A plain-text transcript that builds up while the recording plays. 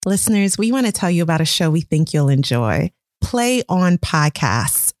Listeners, we want to tell you about a show we think you'll enjoy. Play On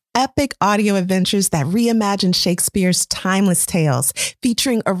Podcasts. Epic audio adventures that reimagine Shakespeare's timeless tales,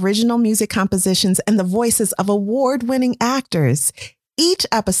 featuring original music compositions and the voices of award-winning actors. Each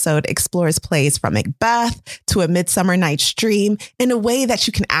episode explores plays from Macbeth to A Midsummer Night's Dream in a way that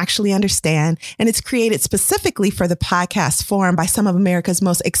you can actually understand, and it's created specifically for the podcast form by some of America's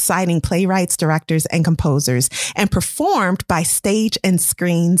most exciting playwrights, directors, and composers, and performed by stage and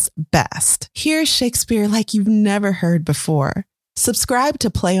screen's best. Hear Shakespeare like you've never heard before. Subscribe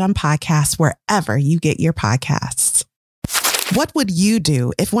to Play On Podcasts wherever you get your podcasts. What would you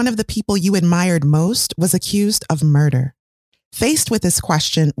do if one of the people you admired most was accused of murder? Faced with this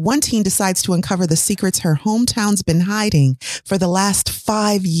question, one teen decides to uncover the secrets her hometown's been hiding for the last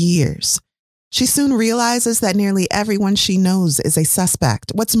 5 years. She soon realizes that nearly everyone she knows is a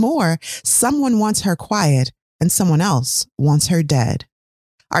suspect. What's more, someone wants her quiet and someone else wants her dead.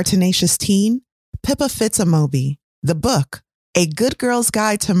 Our tenacious teen, Pippa Fitz-Amobi. The book, A Good Girl's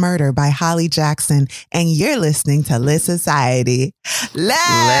Guide to Murder by Holly Jackson, and you're listening to Lit Society.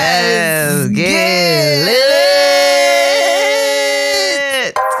 Let's get lit!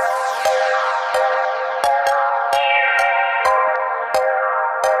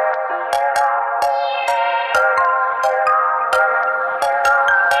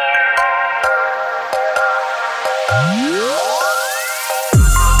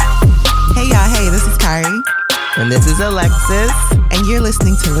 Hey y'all, hey, this is Kari. And this is Alexis. And you're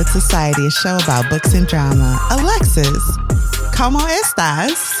listening to Lit Society, a show about books and drama. Alexis, ¿cómo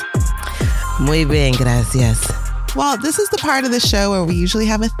estás? Muy bien, gracias. Well, this is the part of the show where we usually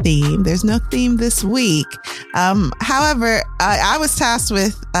have a theme. There's no theme this week. However, I was tasked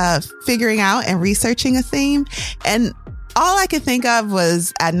with figuring out and researching a theme. And all I could think of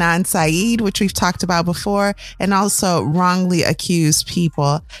was Adnan Syed, which we've talked about before, and also wrongly accused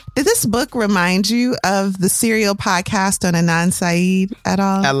people. Did this book remind you of the serial podcast on Adnan Syed at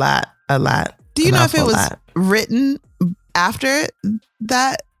all? A lot. Do you know if it was written after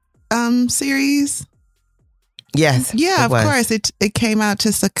that series? Yes. Yeah, of course. It came out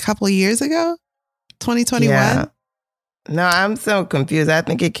just a couple of years ago, 2021. Yeah. No, I'm so confused. I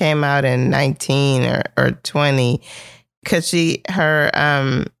think it came out in 19 or 20. Because her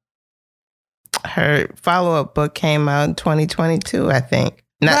follow-up book came out in 2022, I think.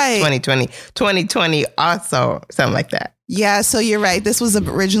 Not right. 2020. 2020 also, something like that. Yeah, so you're right. This was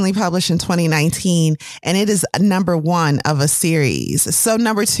originally published in 2019, and it is number 1 of a series. So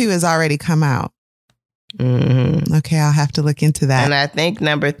number 2 has already come out. Mm-hmm. Okay, I'll have to look into that. And I think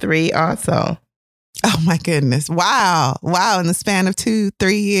number 3 also. Oh my goodness. Wow. In the span of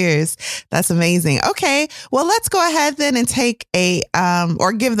 2-3 years. That's amazing. Okay. Well, let's go ahead then and take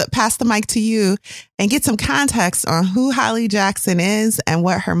pass the mic to you and get some context on who Holly Jackson is and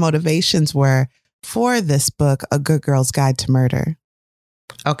what her motivations were for this book, A Good Girl's Guide to Murder.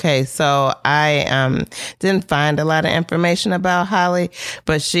 Okay, so I didn't find a lot of information about Holly,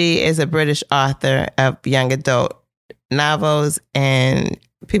 but she is a British author of young adult novels, and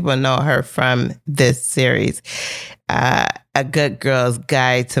people know her from this series, A Good Girl's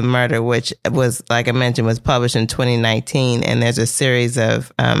Guide to Murder, which was, like I mentioned, was published in 2019. And there's a series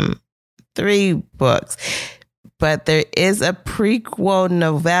of 3 books. But there is a prequel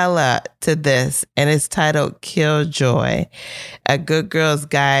novella to this, and it's titled Killjoy. A Good Girl's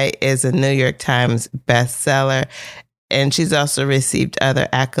Guide is a New York Times bestseller, and she's also received other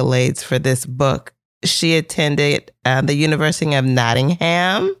accolades for this book. She attended the University of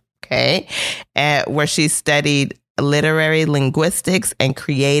Nottingham, where she studied literary linguistics and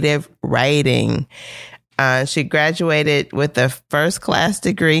creative writing. She graduated with a first-class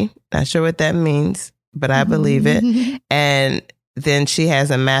degree. Not sure what that means, but I believe it. And then she has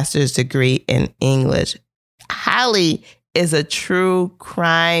a master's degree in English. Holly is a true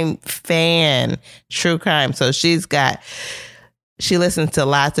crime fan. True crime. So she listens to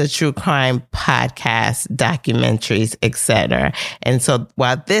lots of true crime podcasts, documentaries, etc. And so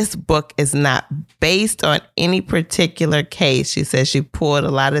while this book is not based on any particular case, she says she pulled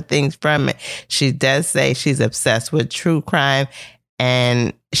a lot of things from it. She does say she's obsessed with true crime,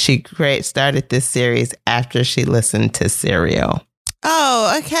 and she started this series after she listened to Serial.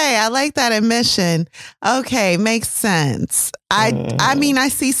 Oh, okay. I like that admission. Okay, makes sense. I mean, I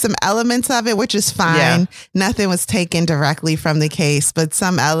see some elements of it, which is fine. Yeah. Nothing was taken directly from the case, but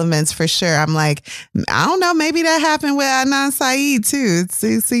some elements for sure. I'm like, I don't know, maybe that happened with Adnan Syed too.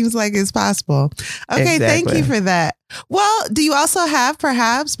 It seems like it's possible. Okay, exactly. Thank you for that. Well, do you also have,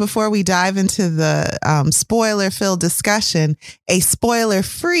 perhaps, before we dive into the spoiler-filled discussion, a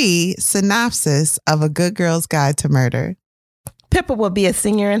spoiler-free synopsis of A Good Girl's Guide to Murder? Pippa will be a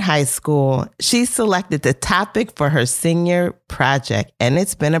senior in high school. She selected the topic for her senior project, and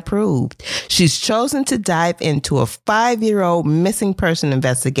it's been approved. She's chosen to dive into a 5-year-old missing person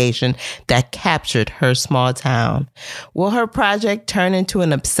investigation that captured her small town. Will her project turn into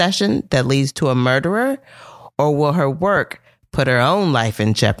an obsession that leads to a murderer, or will her work put her own life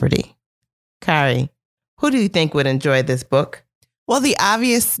in jeopardy? Kari, who do you think would enjoy this book? Well, the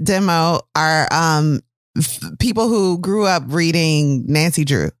obvious demo are people who grew up reading Nancy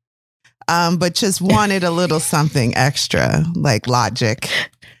Drew, but just wanted a little something extra, like logic.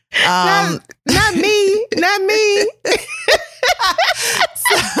 Not me.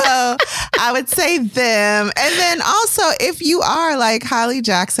 So I would say them. And then also, if you are like Holly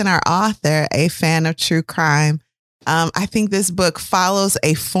Jackson, our author, a fan of true crime, I think this book follows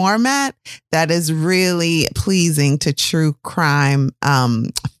a format that is really pleasing to true crime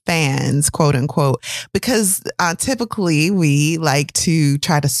fans, quote unquote, because typically we like to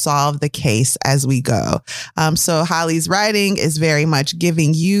try to solve the case as we go. So Holly's writing is very much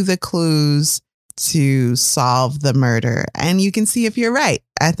giving you the clues to solve the murder, and you can see if you're right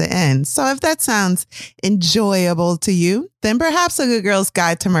at the end. So if that sounds enjoyable to you, then perhaps A Good Girl's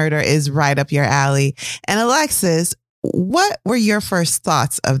Guide to Murder is right up your alley. And Alexis, what were your first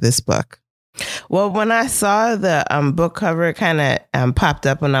thoughts of this book? Well, when I saw the book cover, it kind of popped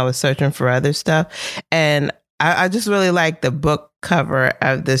up when I was searching for other stuff. And I just really liked the book cover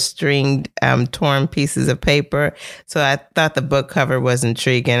of the stringed torn pieces of paper. So I thought the book cover was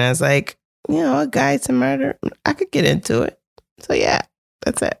intriguing. I was like, A Guide to Murder, I could get into it. So yeah,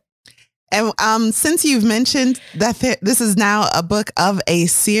 that's it. And since you've mentioned that this is now a book of a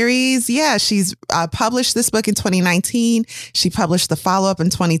series, yeah, she's published this book in 2019. She published the follow-up in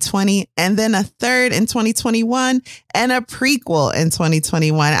 2020, and then a third in 2021, and a prequel in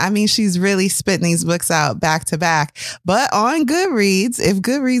 2021. I mean, she's really spitting these books out back to back. But on Goodreads, if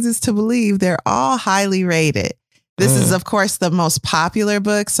Goodreads is to believe, they're all highly rated. This is, of course, the most popular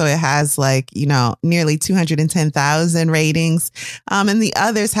book. So it has nearly 210,000 ratings. And the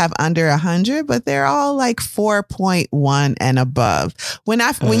others have under 100, but they're all like 4.1 and above.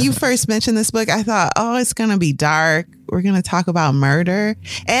 When you first mentioned this book, I thought, it's going to be dark. We're going to talk about murder.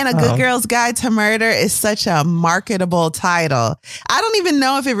 And A Good Girl's Guide to Murder is such a marketable title. I don't even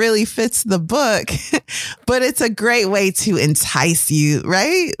know if it really fits the book, but it's a great way to entice you,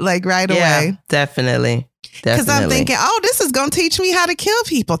 right? Like right away. Definitely. Because I'm thinking, this is going to teach me how to kill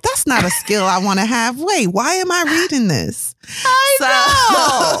people. That's not a skill I want to have. Wait, why am I reading this? I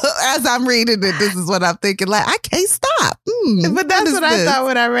know. As I'm reading it, this is what I'm thinking. Like, I can't stop. But that's what I thought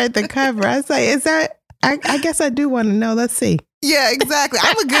when I read the cover. I was like, is that, I guess I do want to know. Let's see. Yeah, exactly.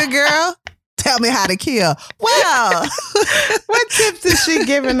 I'm a good girl. Tell me how to kill. Well, what tips is she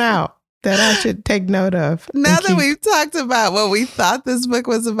giving out that I should take note of? Now that we've talked about what we thought this book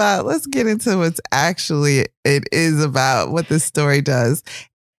was about, let's get into what it is about, what this story does.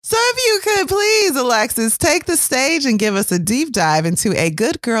 So if you could please, Alexis, take the stage and give us a deep dive into A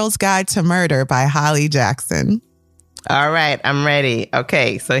Good Girl's Guide to Murder by Holly Jackson. All right, I'm ready.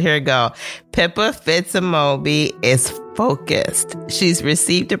 Okay, so here we go. Pippa Fitz-Amobi is focused. She's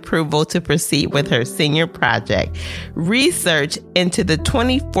received approval to proceed with her senior project, research into the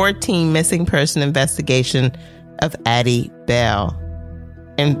 2014 missing person investigation of Addie Bell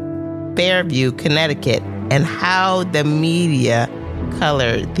in Fairview, Connecticut, and how the media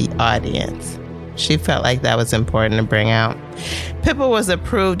colored the audience. She felt like that was important to bring out. Pippa was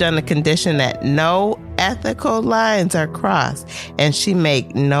approved on the condition that no ethical lines are crossed and she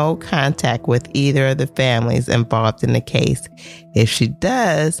make no contact with either of the families involved in the case. If she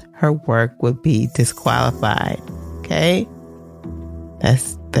does, her work would be disqualified. Okay?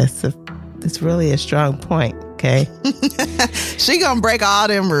 That's really a strong point. Okay? She gonna break all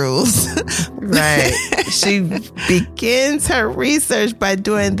them rules. Right. She begins her research by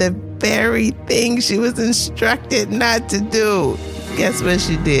doing the very thing she was instructed not to do. Guess what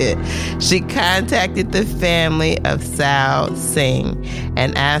she did? She contacted the family of Sal Singh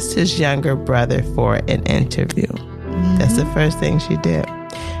and asked his younger brother for an interview. Mm-hmm. That's the first thing she did.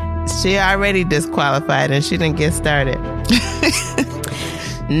 She already disqualified and she didn't get started.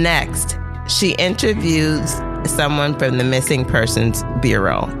 Next, she interviews someone from the Missing Persons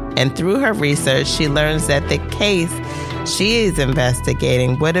Bureau. And through her research, she learns that the case she is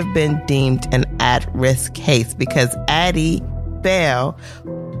investigating would have been deemed an at-risk case because Addie Bell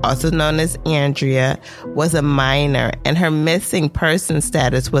also known as Andrea, was a minor, and her missing person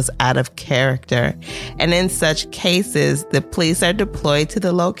status was out of character. And in such cases, the police are deployed to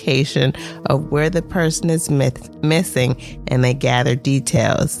the location of where the person is missing, and they gather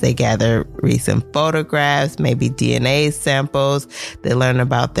details. They gather recent photographs, maybe DNA samples. They learn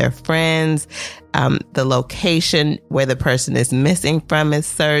about their friends. The location where the person is missing from is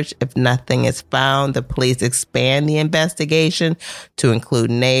searched. If nothing is found, the police expand the investigation to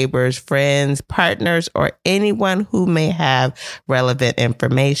include neighbors, friends, partners, or anyone who may have relevant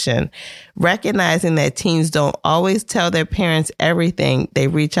information. Recognizing that teens don't always tell their parents everything, they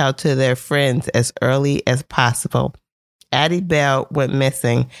reach out to their friends as early as possible. Addie Bell went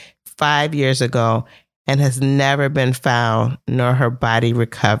missing 5 years ago and has never been found, nor her body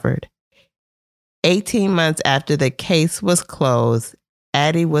recovered. 18 months after the case was closed,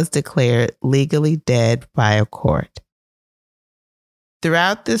 Addie was declared legally dead by a court.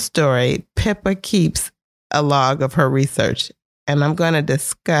 Throughout this story, Pippa keeps a log of her research, and I'm going to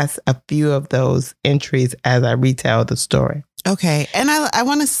discuss a few of those entries as I retell the story. Okay. And I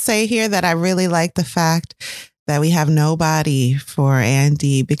want to say here that I really like the fact that we have no body for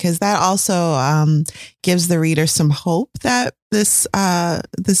Andy, because that also gives the reader some hope that this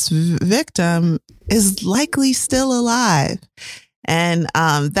victim is likely still alive. And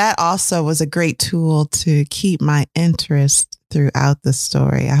that also was a great tool to keep my interest throughout the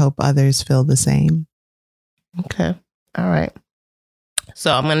story. I hope others feel the same. Okay. All right.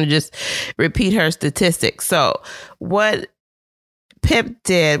 So I'm going to just repeat her statistics. So what Pip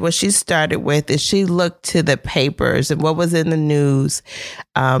did, what she started with, is she looked to the papers and what was in the news,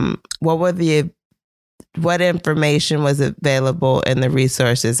 what information was available in the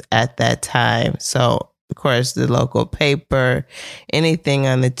resources at that time. So, of course, the local paper, anything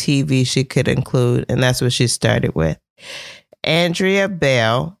on the TV she could include, and that's what she started with. Andrea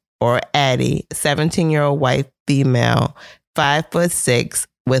Bell, or Addie, 17-year-old white female, 5'6",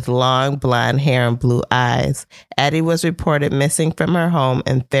 with long blonde hair and blue eyes. Addie was reported missing from her home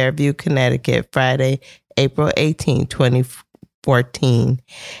in Fairview, Connecticut, Friday, April 18, 2014.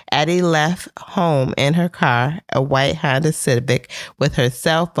 Addie left home in her car, a white Honda Civic, with her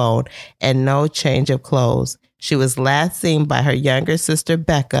cell phone and no change of clothes. She was last seen by her younger sister,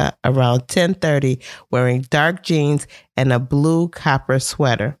 Becca, around 10:30, wearing dark jeans and a blue copper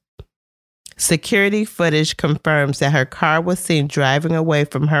sweater. Security footage confirms that her car was seen driving away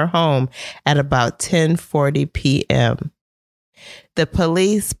from her home at about 10:40 p.m. The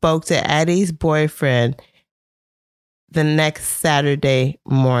police spoke to Addie's boyfriend the next Saturday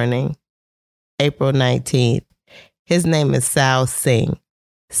morning, April 19th. His name is Sal Singh.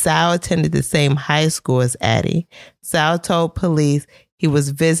 Sal attended the same high school as Addie. Sal told police he was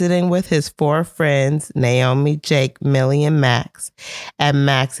visiting with his 4 friends, Naomi, Jake, Millie, and Max, at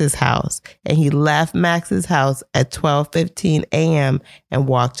Max's house. And he left Max's house at 12:15 a.m. and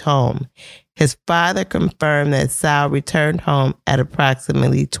walked home. His father confirmed that Sal returned home at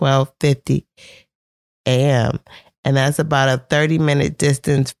approximately 12:50 a.m. And that's about a 30-minute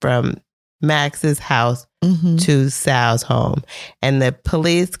distance from Max's house to Sal's home. And the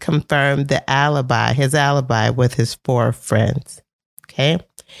police confirmed his alibi with his 4 friends. Okay.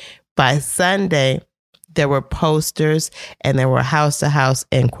 By Sunday, there were posters and there were house-to-house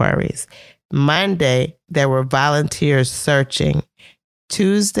inquiries. Monday, there were volunteers searching.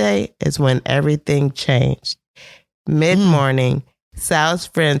 Tuesday is when everything changed. Mid-morning, Sal's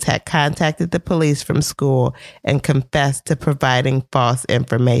friends had contacted the police from school and confessed to providing false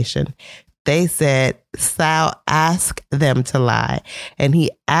information. They said Sal asked them to lie, and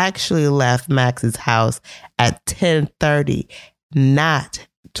he actually left Max's house at 10:30, not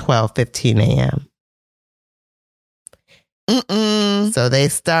 12:15 a.m. So they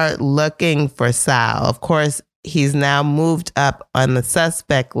start looking for Sal. Of course, he's now moved up on the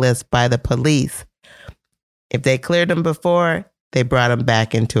suspect list by the police. If they cleared him before, they brought him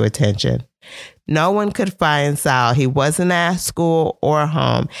back into attention. No one could find Sal. He wasn't at school or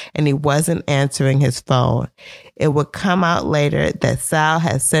home, and he wasn't answering his phone. It would come out later that Sal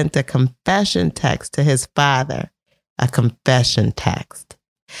had sent a confession text to his father. A confession text.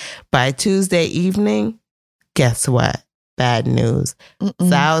 By Tuesday evening, guess what? Bad news.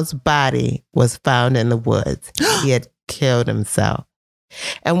 Sal's body was found in the woods. He had killed himself.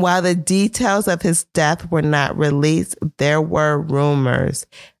 And while the details of his death were not released, there were rumors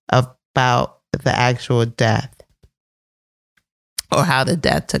about the actual death or how the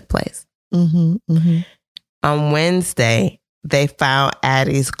death took place. On Wednesday, they found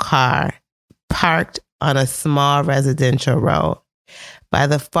Addie's car parked on a small residential road. By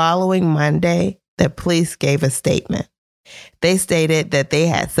the following Monday, the police gave a statement. They stated that they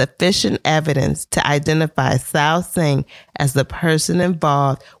had sufficient evidence to identify Sal Singh as the person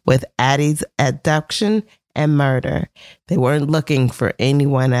involved with Addie's abduction and murder. They weren't looking for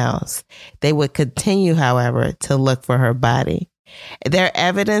anyone else. They would continue, however, to look for her body. Their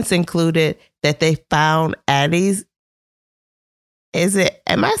evidence included that they found Addie's,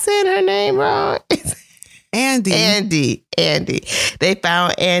 am I saying her name wrong? Andy. They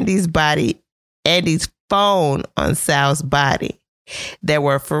found Andy's body, Andy's phone on Sal's body. There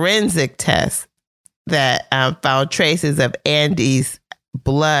were forensic tests that found traces of Andy's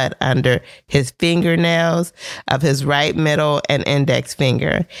blood under his fingernails of his right middle and index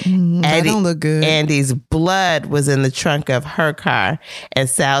finger. That don't look good. Andy's blood was in the trunk of her car, and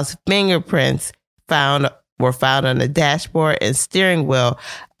Sal's fingerprints were found on the dashboard and steering wheel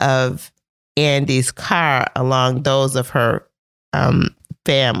of Andy's car along those of her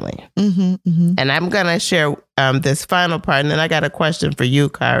family. And I'm going to share this final part, and then I got a question for you,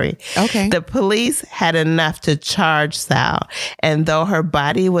 Kari. Okay. The police had enough to charge Sal, and though her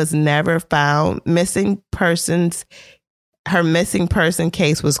body was never found, her missing person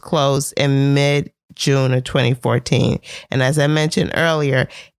case was closed in mid-June of 2014. And as I mentioned earlier,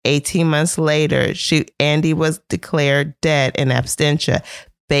 18 months later, Andy was declared dead in absentia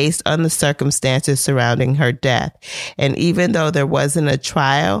based on the circumstances surrounding her death. And even though there wasn't a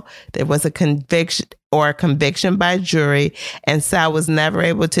trial, there was a conviction by jury, and Sal was never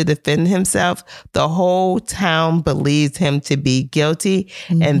able to defend himself, the whole town believes him to be guilty.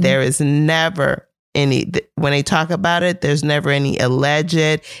 And there is never when they talk about it, there's never any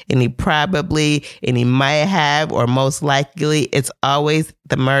alleged, any probably, any might have, or most likely. It's always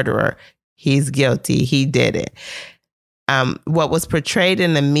the murderer. He's guilty. He did it. What was portrayed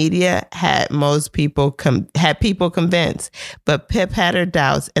in the media had people convinced, but Pip had her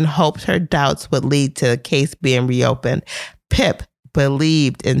doubts and hoped her doubts would lead to the case being reopened. Pip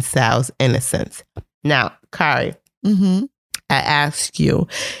believed in Sal's innocence. Now, Kari, I asked you,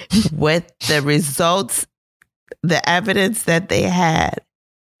 with the results, the evidence that they had,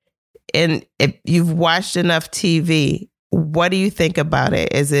 and if you've watched enough TV, what do you think about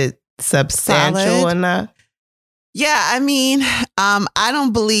it? Is it substantial enough? Yeah, I mean, I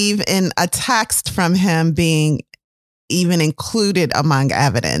don't believe in a text from him being even included among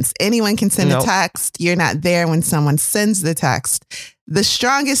evidence. Anyone can send a text. You're not there when someone sends the text. The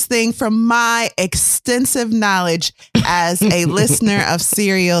strongest thing from my extensive knowledge as a listener of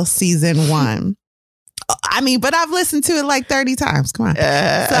Serial Season 1. I mean, but I've listened to it like 30 times. Come on. So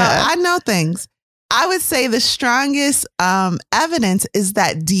I know things. I would say the strongest evidence is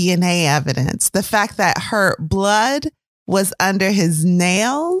that DNA evidence. The fact that her blood was under his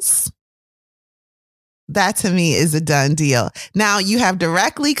nails. That to me is a done deal. Now you have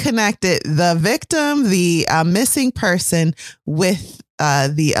directly connected the victim, the missing person, with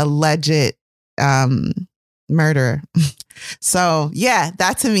the alleged murderer. So yeah,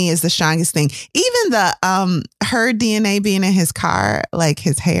 that to me is the strongest thing. Even the her DNA being in his car, like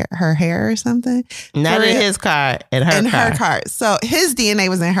her hair or something. Not in his car, in her car. So his DNA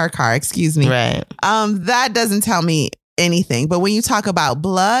was in her car, excuse me. Right. That doesn't tell me anything. But when you talk about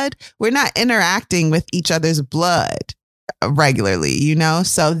blood, we're not interacting with each other's blood regularly, you know?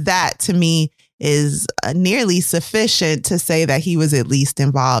 So that to me is nearly sufficient to say that he was at least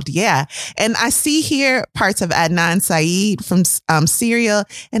involved. Yeah. And I see here parts of Adnan Syed from Serial,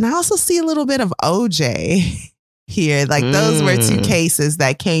 and I also see a little bit of OJ here. Like those were two cases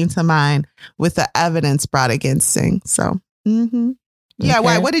that came to mind with the evidence brought against Singh. So, yeah. Okay.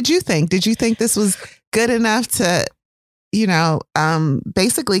 Why? What did you think? Did you think this was good enough to,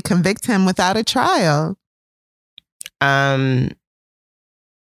 basically convict him without a trial?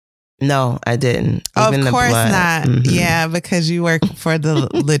 No, I didn't. Of course not. Yeah, because you work for the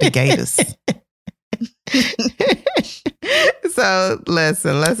litigators. So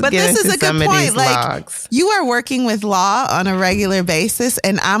listen, let's get into some of these logs. You are working with law on a regular basis,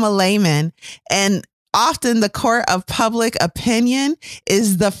 and I'm a layman, and often the court of public opinion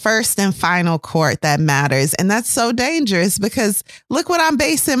is the first and final court that matters. And that's so dangerous because look what I'm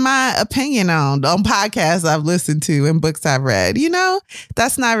basing my opinion on podcasts I've listened to and books I've read.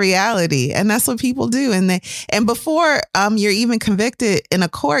 That's not reality. And that's what people do. And before you're even convicted in a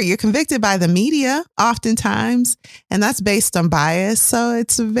court, you're convicted by the media oftentimes. And that's based on bias. So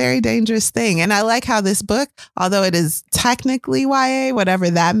it's a very dangerous thing. And I like how this book, although it is technically YA, whatever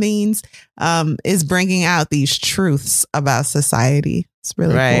that means, is bringing out these truths about society. It's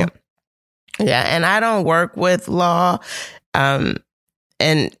really cool. Yeah, and I don't work with law, and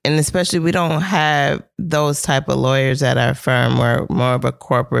especially we don't have those type of lawyers at our firm. We're more of a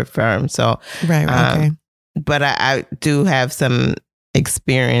corporate firm, so okay. but I do have some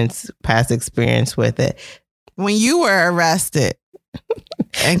past experience with it. When you were arrested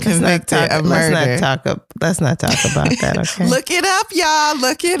and convicted of murder. Let's not talk about that, okay? Look it up, y'all.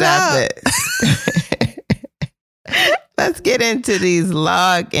 Look it up. It. Let's get into these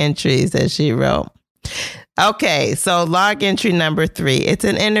log entries that she wrote. Okay, so log entry number 3. It's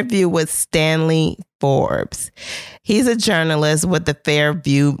an interview with Stanley Forbes. He's a journalist with the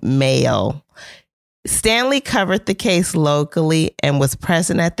Fairview Mail. Stanley covered the case locally and was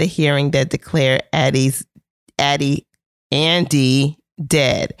present at the hearing that declared Andy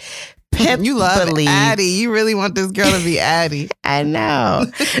dead. Pip you love Addie. You really want this girl to be Addie. I know.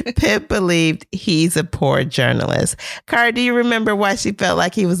 Pip believed he's a poor journalist. Cara, do you remember why she felt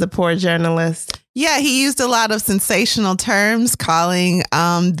like he was a poor journalist? Yeah, he used a lot of sensational terms, calling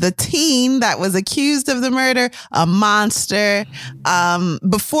the teen that was accused of the murder a monster.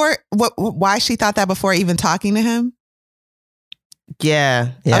 Why she thought that before even talking to him?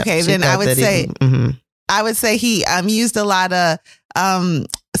 Yeah. Okay, then I would say I would say he used a lot of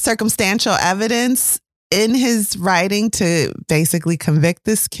circumstantial evidence in his writing to basically convict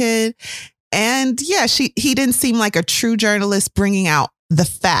this kid. And yeah, he didn't seem like a true journalist bringing out the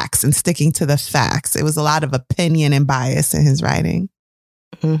facts and sticking to the facts. It was a lot of opinion and bias in his writing.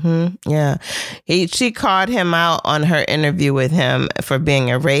 Yeah. She called him out on her interview with him for being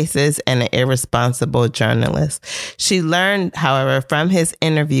a racist and an irresponsible journalist. She learned, however, from his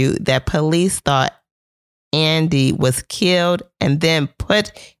interview that police thought Andy was killed and then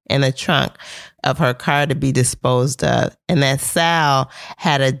put in the trunk of her car to be disposed of, and that Sal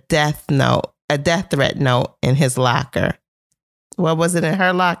had a death threat note in his locker. What was it in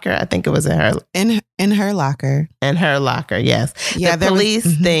her locker? I think it was in her locker. In her locker, yes. Yeah, the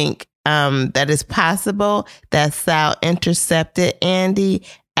police think that it's possible that Sal intercepted Andy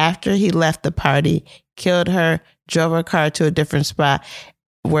after he left the party, killed her, drove her car to a different spot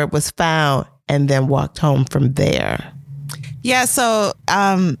where it was found, and then walked home from there. Yeah, so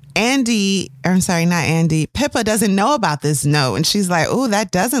Pippa doesn't know about this note. And she's like, oh,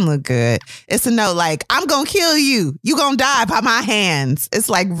 that doesn't look good. It's a note like, I'm going to kill you. You going to die by my hands. It's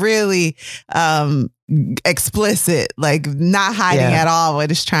like really explicit, like not hiding at all what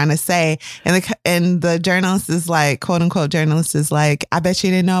it's trying to say. And the journalist is like, quote unquote journalist is like, I bet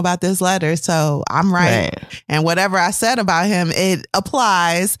you didn't know about this letter. So I'm right. And whatever I said about him, it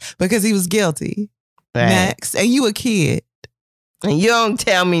applies because he was guilty. Right. Next. And you a kid. And you don't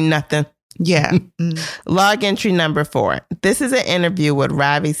tell me nothing. Yeah. Log entry number 4. This is an interview with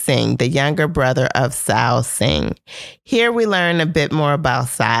Ravi Singh, the younger brother of Sal Singh. Here we learn a bit more about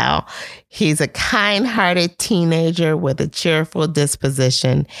Sal. He's a kind-hearted teenager with a cheerful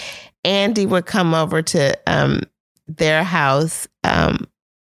disposition. Andy would come over to their house,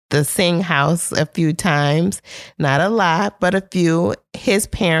 the Singh house, a few times. Not a lot, but a few. His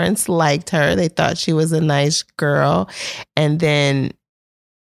parents liked her. They thought she was a nice girl.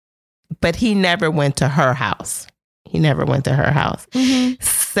 But he never went to her house. Mm-hmm.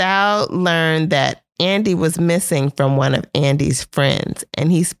 Sal learned that Andy was missing from one of Andy's friends,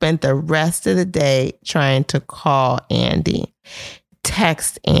 and he spent the rest of the day trying to call Andy,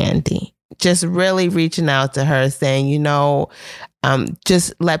 text Andy, just really reaching out to her saying,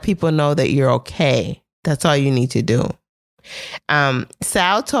 just let people know that you're okay. That's all you need to do.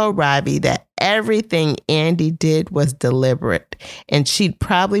 Sal told Ravi that everything Andy did was deliberate and she'd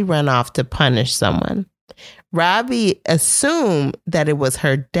probably run off to punish someone. Ravi assumed that it was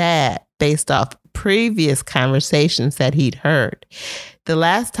her dad based off previous conversations that he'd heard. The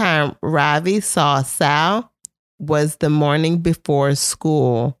last time Ravi saw Sal was the morning before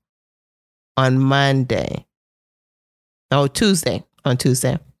school on Tuesday.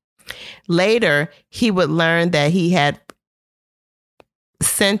 Later, he would learn that he had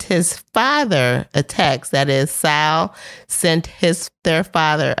sent his father a text. That is, Sal sent their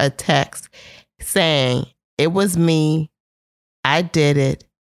father a text saying, "It was me. I did it.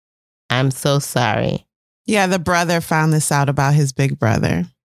 I'm so sorry." Yeah, the brother found this out about his big brother.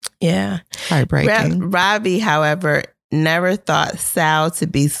 Yeah. Heartbreaking. Ravi, however, never thought Sal to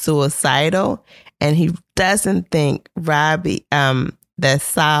be suicidal, and he doesn't think that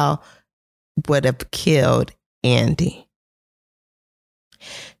Sal would have killed Andy.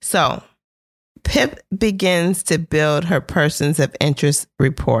 So Pip begins to build her persons of interest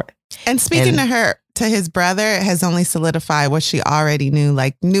report. And speaking to his brother has only solidified what she already knew.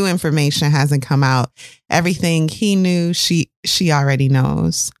 Like, new information hasn't come out. Everything he knew, she already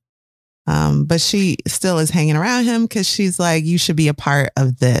knows. But she still is hanging around him because she's like, you should be a part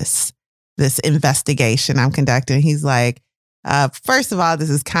of this investigation I'm conducting. He's like, First of all, this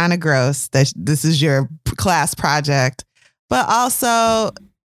is kind of gross that this is your class project. But also,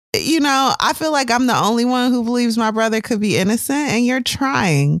 I feel like I'm the only one who believes my brother could be innocent, and you're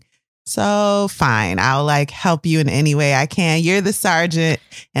trying. So fine, I'll help you in any way I can. You're the sergeant,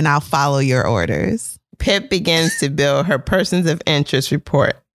 and I'll follow your orders. Pip begins to build her persons of interest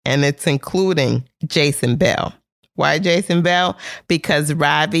report, and it's including Jason Bell. Why Jason Bell? Because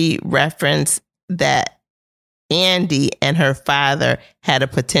Ravi referenced that Andy and her father had a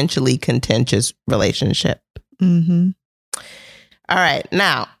potentially contentious relationship. Mm-hmm. All right.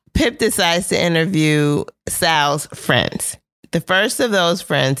 Now, Pip decides to interview Sal's friends. The first of those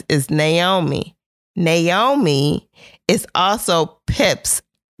friends is Naomi. Naomi is also Pip's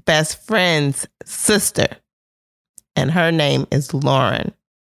best friend's sister, and her name is Lauren.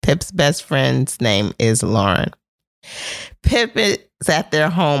 Pip's best friend's name is Lauren. Pip is at their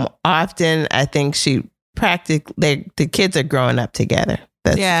home often. I think the kids are growing up together.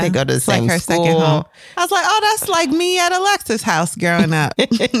 They go to the same her school. Second home. I was like, oh, that's like me at Alexa's house growing up.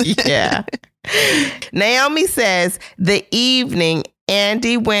 Yeah. Naomi says the evening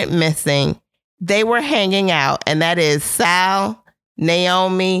Andy went missing, they were hanging out, and that is Sal,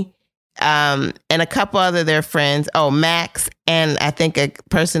 Naomi, and a couple other their friends. Oh, Max, and I think a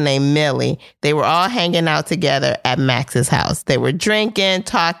person named Millie. They were all hanging out together at Max's house. They were drinking,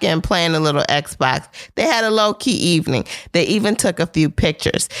 talking, playing a little Xbox. They had a low-key evening. They even took a few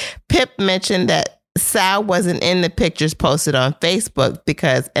pictures. Pip mentioned that Sal wasn't in the pictures posted on Facebook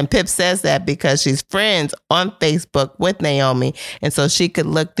and Pip says that because she's friends on Facebook with Naomi, and so she could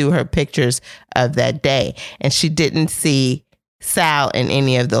look through her pictures of that day, and she didn't see Sal in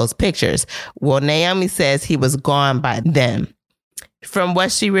any of those pictures. Well, Naomi says he was gone by then. From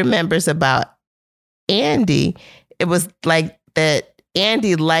what she remembers about Andy, it was like that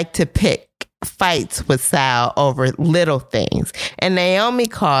Andy liked to pick fights with Sal over little things, and Naomi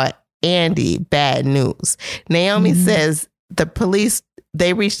called Andy bad news. Naomi says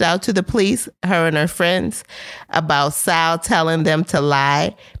they reached out to the police, her and her friends, about Sal telling them to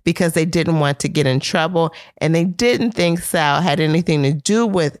lie because they didn't want to get in trouble, and they didn't think Sal had anything to do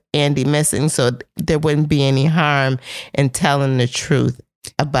with Andy missing, so there wouldn't be any harm in telling the truth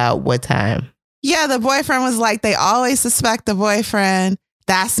about what time. Yeah, the boyfriend was like, they always suspect the boyfriend.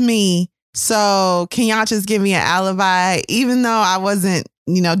 That's me. So can y'all just give me an alibi? Even though I wasn't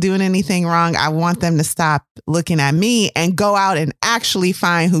doing anything wrong, I want them to stop looking at me and go out and actually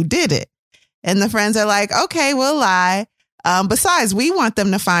find who did it. And the friends are like, okay, we'll lie. Besides, we want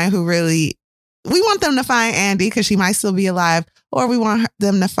them to find Andy because she might still be alive, or we want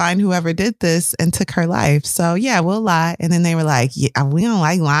them to find whoever did this and took her life. So yeah, we'll lie. And then they were like, yeah, we don't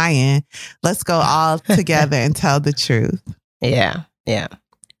like lying. Let's go all together and tell the truth. Yeah. Yeah.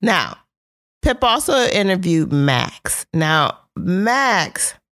 Now, Pip also interviewed Max. Now,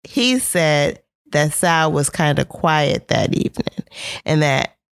 Max, he said that Sal was kind of quiet that evening and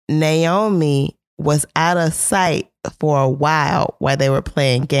that Naomi was out of sight for a while they were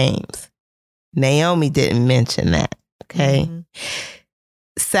playing games. Naomi didn't mention that, okay? Mm-hmm.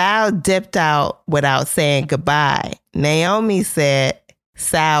 Sal dipped out without saying goodbye. Naomi said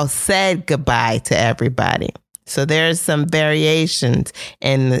Sal said goodbye to everybody. So there's some variations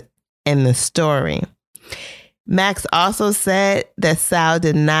in the story. Max also said that Sal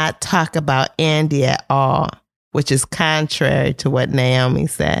did not talk about Andy at all, which is contrary to what Naomi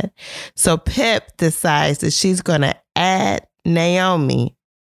said. So Pip decides that she's going to add Naomi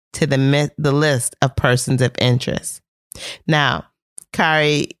to the list of persons of interest. Now,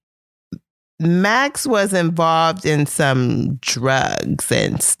 Kari, Max was involved in some drugs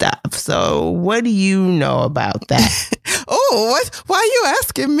and stuff. So what do you know about that? Why are you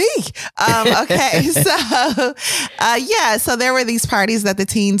asking me? Okay. So there were these parties that the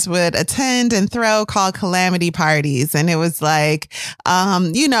teens would attend and throw called calamity parties. And it was like,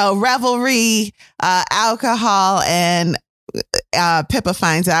 revelry, alcohol, and Pippa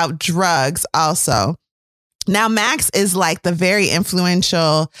finds out drugs also. Now, Max is like the very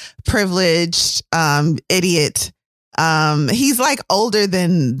influential, privileged idiot. He's like older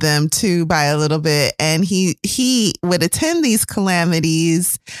than them too by a little bit. And he would attend these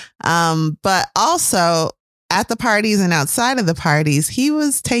calamities. But also at the parties and outside of the parties, he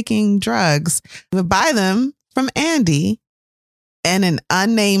was taking drugs. He would buy them from Andy and an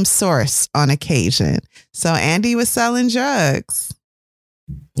unnamed source on occasion. So Andy was selling drugs.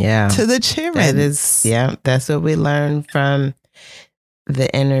 Yeah. To the children. That's what we learned from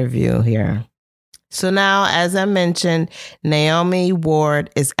the interview here. So now, as I mentioned, Naomi Ward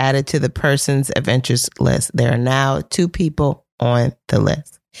is added to the persons of interest list. There are now 2 people on the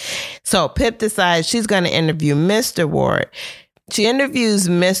list. So Pip decides she's going to interview Mr. Ward. She interviews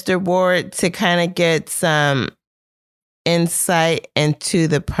Mr. Ward to kind of get some insight into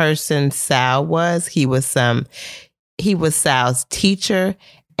the person Sal was. He was Sal's teacher,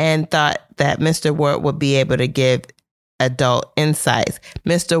 and thought that Mr. Ward would be able to give adult insights.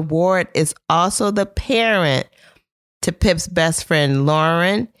 Mr. Ward is also the parent to Pip's best friend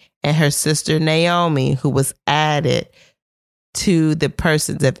Lauren and her sister Naomi, who was added to the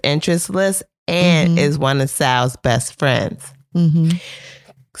persons of interest list and is one of Sal's best friends.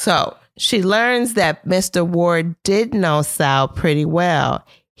 So she learns that Mr. Ward did know Sal pretty well.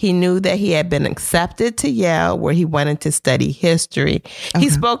 He knew that he had been accepted to Yale, where he wanted to study history. He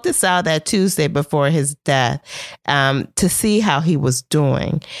spoke to Sal that Tuesday before his death to see how he was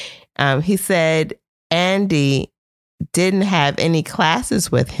doing. He said Andy didn't have any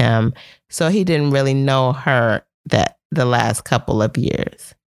classes with him, so he didn't really know her that the last couple of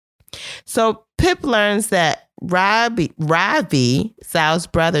years. So Pip learns that Ravi, Sal's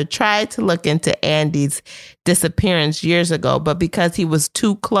brother, tried to look into Andy's disappearance years ago, but because he was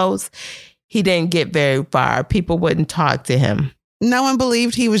too close, he didn't get very far. People wouldn't talk to him. No one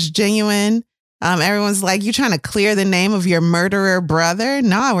believed he was genuine. Everyone's like, you trying to clear the name of your murderer brother?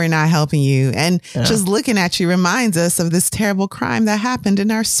 No, we're not helping you. And just looking at you reminds us of this terrible crime that happened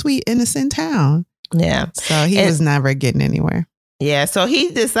in our sweet, innocent town. Yeah. So he was never getting anywhere. Yeah, so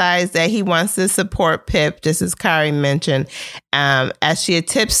he decides that he wants to support Pip, just as Kari mentioned, as she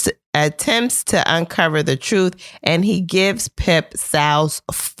attempts to uncover the truth, and he gives Pip Sal's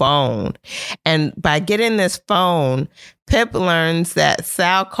phone. And by getting this phone, Pip learns that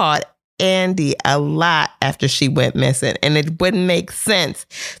Sal called Andy a lot after she went missing, and it wouldn't make sense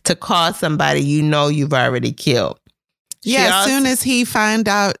to call somebody you've already killed. Yeah, as soon as he found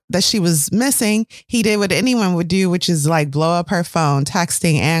out that she was missing, he did what anyone would do, which is like blow up her phone,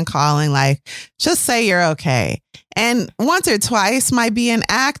 texting and calling, like, just say you're okay. And once or twice might be an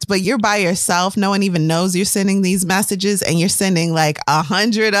act, but you're by yourself. No one even knows you're sending these messages, and you're sending like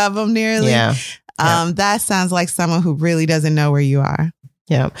 100 of them nearly. Yeah. That sounds like someone who really doesn't know where you are.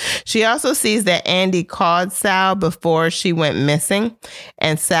 Yeah. She also sees that Andy called Sal before she went missing,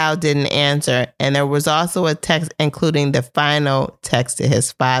 and Sal didn't answer. And there was also a text, including the final text to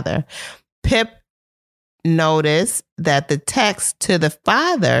his father. Pip noticed that the text to the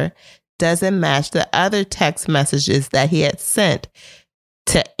father doesn't match the other text messages that he had sent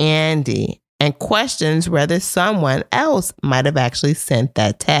to Andy, and questions whether someone else might have actually sent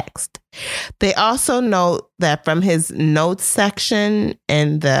that text. They also note that from his notes section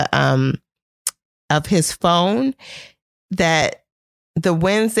in the of his phone, that the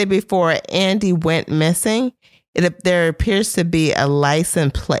Wednesday before Andy went missing, there appears to be a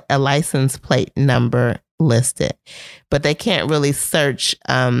license plate number listed, but they can't really search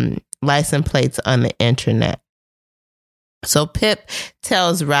license plates on the internet. So Pip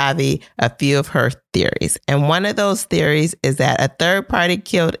tells Ravi a few of her theories. And one of those theories is that a third party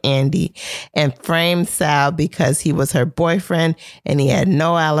killed Andy and framed Sal because he was her boyfriend and he had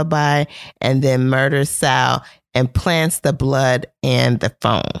no alibi, and then murders Sal and plants the blood and the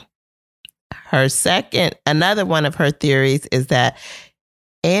phone. Another one of her theories is that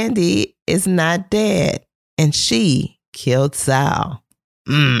Andy is not dead and she killed Sal.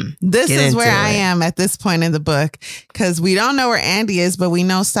 This is where I am at this point in the book, because we don't know where Andy is, but we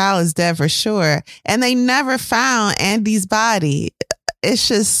know Sal is dead for sure. And they never found Andy's body. It's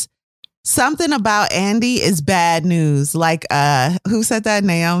just something about Andy is bad news. Like, who said that?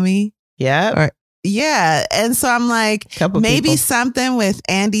 Naomi? Yeah. Yeah. And so I'm like, maybe something with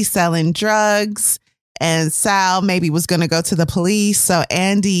Andy selling drugs, and Sal maybe was going to go to the police. So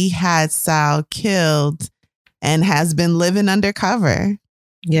Andy had Sal killed and has been living undercover.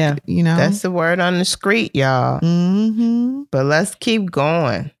 Yeah. That's the word on the street, y'all. But let's keep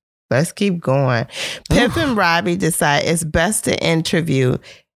going. Pip and Robbie decide it's best to interview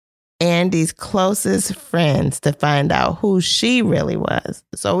Andy's closest friends to find out who she really was.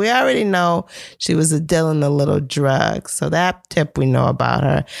 So we already know she was dealing a little drugs. So that tip we know about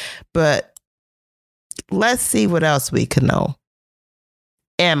her. But let's see what else we can know.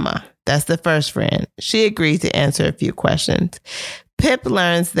 Emma, that's the first friend. She agreed to answer a few questions. Pip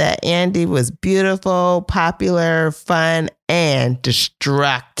learns that Andy was beautiful, popular, fun, and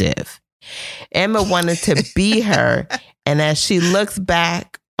destructive. Emma wanted to be her, and as she looks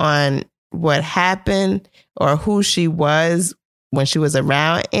back on what happened or who she was when she was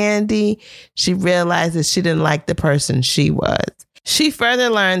around Andy, she realizes she didn't like the person she was. She further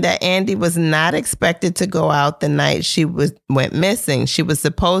learned that Andy was not expected to go out the night she went missing. She was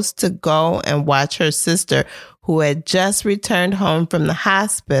supposed to go and watch her sister, who had just returned home from the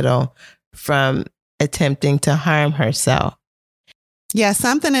hospital from attempting to harm herself. Yeah,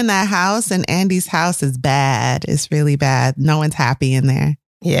 something in that house, and Andy's house, is bad. It's really bad. No one's happy in there.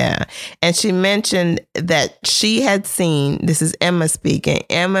 Yeah. And she mentioned that she had seen, this is Emma speaking,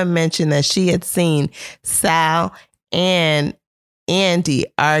 Emma mentioned that she had seen Sal and Andy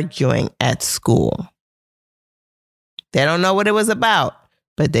arguing at school. They don't know what it was about,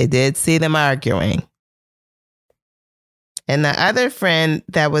 but they did see them arguing. And the other friend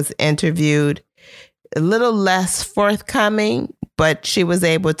that was interviewed, a little less forthcoming, but she was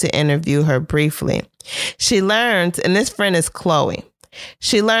able to interview her briefly. She learns, and this friend is Chloe.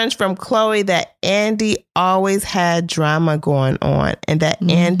 She learns from Chloe that Andy always had drama going on and that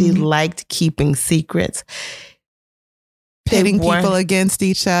Andy liked keeping secrets. Pitting people against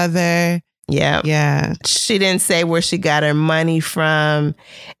each other. Yeah. Yeah. She didn't say where she got her money from.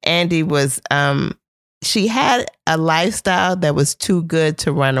 Andy was, she had a lifestyle that was too good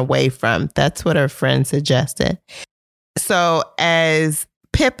to run away from. That's what her friend suggested. So as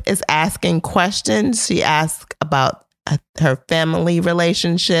Pip is asking questions, she asks about her family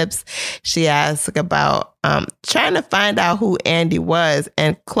relationships. She asked about trying to find out who Andy was.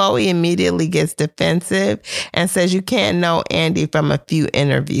 And Chloe immediately gets defensive and says you can't know Andy from a few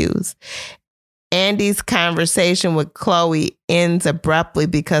interviews. Andy's conversation with Chloe ends abruptly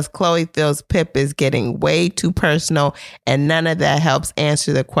because Chloe feels Pip is getting way too personal, and none of that helps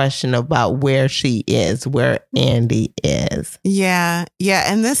answer the question about where she is, where Andy is. Yeah. Yeah.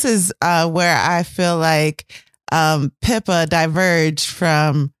 And this is where I feel like Pippa diverged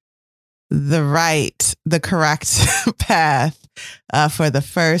from the correct path for the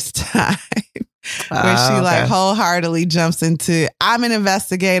first time. Where she like wholeheartedly jumps into, I'm an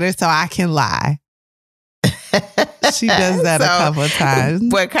investigator, so I can lie. She does that a couple of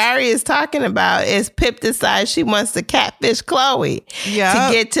times. What Kari is talking about is Pip decides she wants to catfish Chloe to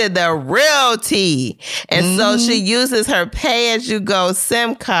get to the real tea. And so she uses her pay-as-you-go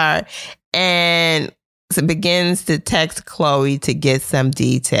SIM card and begins to text Chloe to get some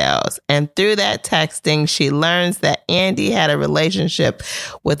details. And through that texting, she learns that Andy had a relationship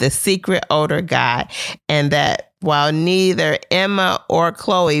with a secret older guy, and that while neither Emma or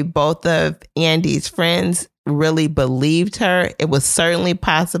Chloe, both of Andy's friends, really believed her, it was certainly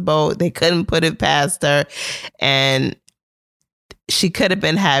possible. They couldn't put it past her. And she could have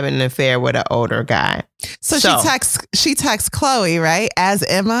been having an affair with an older guy. So she texts Chloe, right? As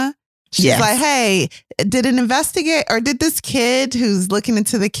Emma. She's like, hey, did this kid who's looking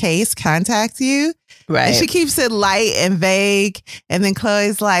into the case contact you? Right. And she keeps it light and vague. And then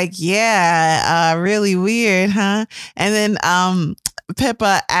Chloe's like, yeah, really weird, huh? And then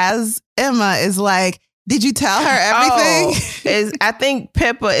Pippa as Emma is like, did you tell her everything? I think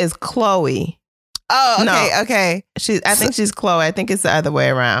Pippa is Chloe. Oh, okay, no. Okay. I think she's Chloe. I think it's the other way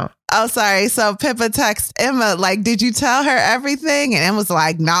around. Oh, sorry. So Pippa texts Emma, like, did you tell her everything? And Emma's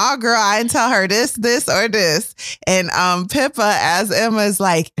like, nah, girl, I didn't tell her this, or this. And Pippa as Emma is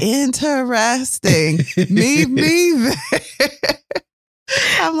like, interesting. Meet me there.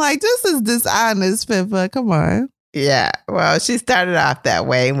 I'm like, this is dishonest, Pippa. Come on. Yeah, well, she started off that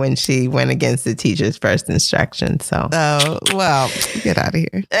way when she went against the teacher's first instruction. So, oh, well, get out of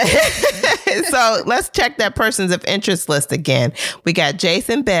here. So let's check that persons of interest list again. We got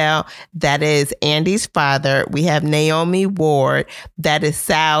Jason Bell, that is Andy's father. We have Naomi Ward, that is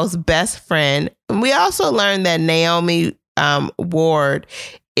Sal's best friend. And we also learned that Naomi Ward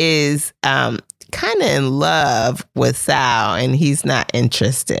is kind of in love with Sal, and he's not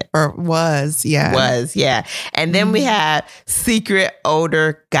interested. Or was, yeah. And then we have secret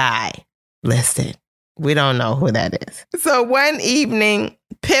older guy listed. We don't know who that is. So one evening,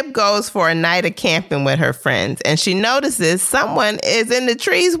 Pip goes for a night of camping with her friends, and she notices someone is in the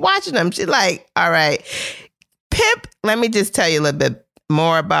trees watching them. She's like, all right, Pip, let me just tell you a little bit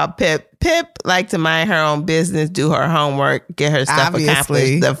more about Pip. Pip liked to mind her own business, do her homework, get her stuff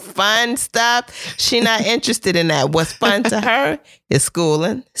accomplished. The fun stuff, she not interested in that. What's fun to her is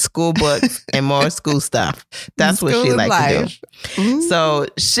schooling, school books, and more school stuff. That's what she likes to do. Mm-hmm. So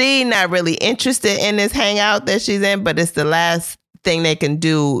she not really interested in this hangout that she's in, but it's the last thing they can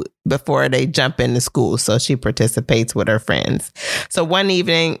do before they jump into school. So she participates with her friends. So one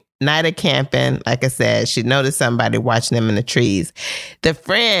evening, night of camping, like I said, she noticed somebody watching them in the trees. The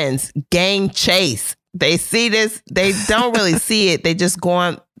friends gang chase. They see this. They don't really see it. They just go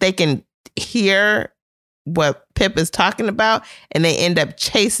on. They can hear what Pip is talking about, and they end up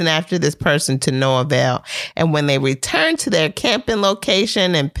chasing after this person to no avail. And when they return to their camping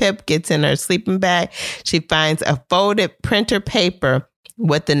location and Pip gets in her sleeping bag, she finds a folded printer paper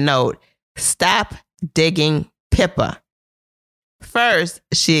with the note, "Stop digging Pippa. First,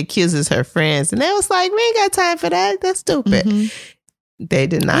 she accuses her friends, and they was like, we ain't got time for that. That's stupid. Mm-hmm. They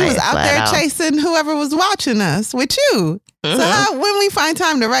deny it. He was out there chasing whoever was watching us with you. Mm-hmm. So when we find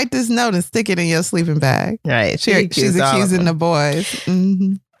time to write this note and stick it in your sleeping bag? Right. She's accusing the boys.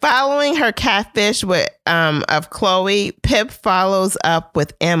 Mm-hmm. Following her catfish of Chloe, Pip follows up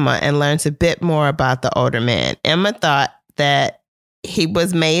with Emma and learns a bit more about the older man. Emma thought that he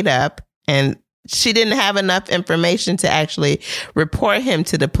was made up, and she didn't have enough information to actually report him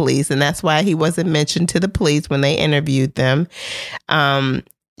to the police, and that's why he wasn't mentioned to the police when they interviewed them.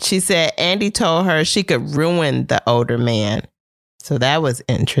 She said Andy told her she could ruin the older man. So that was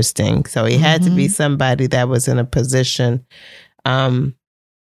interesting. So he had to be somebody that was in a position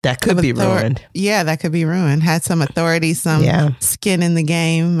that could be ruined. Yeah, that could be ruined. Had some authority, some skin in the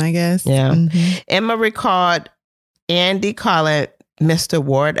game, I guess. Yeah. Mm-hmm. Emma recalled Andy calling Mr.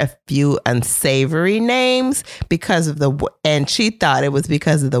 Ward a few unsavory names and she thought it was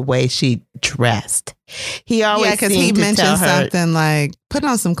because of the way she dressed. He always because he mentioned something like, put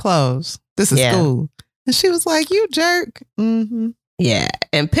on some clothes. This is school. And she was like, you jerk. Mm-hmm. Yeah.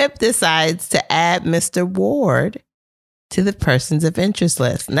 And Pip decides to add Mr. Ward to the persons of interest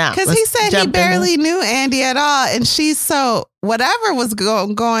list. Now, because he said he barely knew Andy at all. And she's whatever was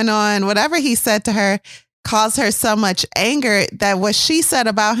going on, whatever he said to her, caused her so much anger that what she said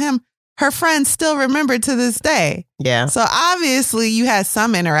about him, her friends still remember to this day. Yeah. So obviously you had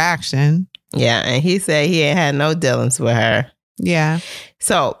some interaction. Yeah. And he said he ain't had no dealings with her. Yeah.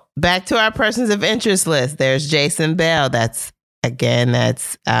 So back to our persons of interest list. There's Jason Bell. That's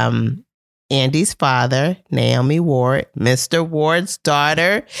Andy's father, Naomi Ward, Mr. Ward's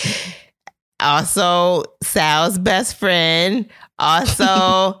daughter, also Sal's best friend,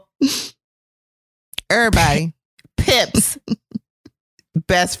 also everybody. Pip's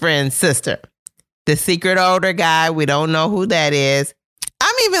best friend's sister. The secret older guy, we don't know who that is.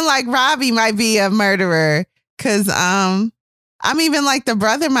 I'm even like Robbie might be a murderer because I'm even like the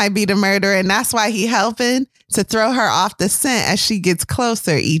brother might be the murderer, and that's why he helping to throw her off the scent as she gets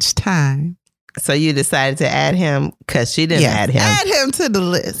closer each time. So you decided to add him because she didn't add him. Add him to the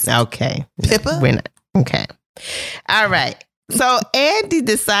list. Okay. Pippa? We're not. Okay. All right. So Andy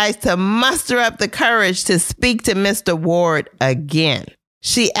decides to muster up the courage to speak to Mr. Ward again.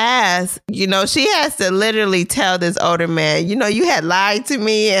 She asks, she has to literally tell this older man, you had lied to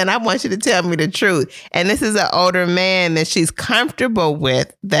me and I want you to tell me the truth. And this is an older man that she's comfortable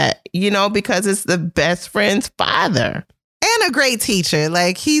with that, because it's the best friend's father. And a great teacher.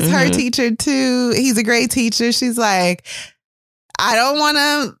 Like, he's her teacher too. He's a great teacher. She's like, I don't want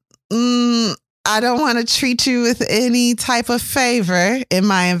to treat you with any type of favor in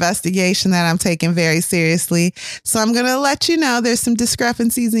my investigation that I'm taking very seriously. So I'm going to let you know there's some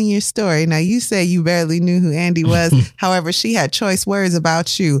discrepancies in your story. Now, you say you barely knew who Andy was. However, she had choice words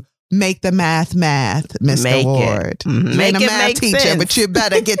about you. Make the math, Mr. Ward. Mm-hmm. You ain't a math teacher, sense. But you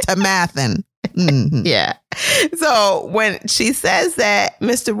better get to mathing. Mm-hmm. Yeah. So when she says that,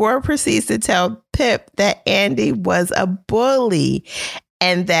 Mr. Ward proceeds to tell Pip that Andy was a bully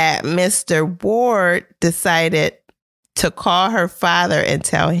and that Mr. Ward decided to call her father and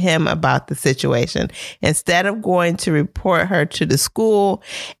tell him about the situation. Instead of going to report her to the school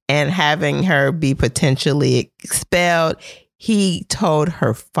and having her be potentially expelled, he told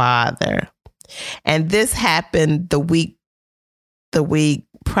her father. And this happened the week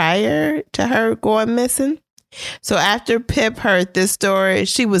prior to her going missing. So after Pip heard this story,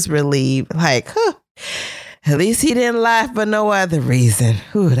 she was relieved. Like, at least he didn't lie for no other reason.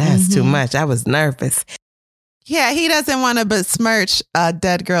 That's too much. I was nervous. Yeah, he doesn't want to besmirch a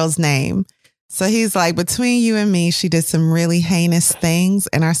dead girl's name. So he's like, between you and me, she did some really heinous things,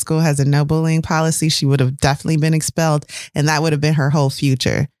 and our school has a no bullying policy. She would have definitely been expelled, and that would have been her whole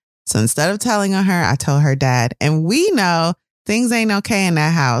future. So instead of telling on her, I told her dad. And we know things ain't okay in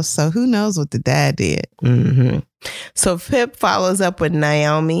that house. So who knows what the dad did? Mm-hmm. So Pip follows up with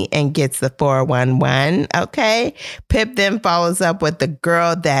Naomi and gets the 411. Okay. Pip then follows up with the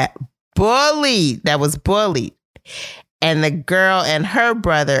girl that was bullied. And the girl and her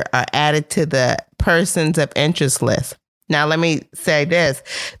brother are added to the persons of interest list. Now, let me say this.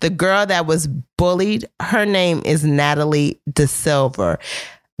 The girl that was bullied, her name is Natalie De Silva.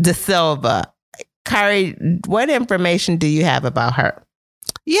 Kari, what information do you have about her?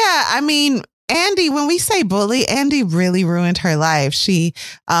 Yeah, I mean, Andy, when we say bully, Andy really ruined her life. She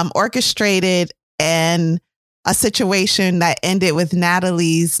orchestrated a situation that ended with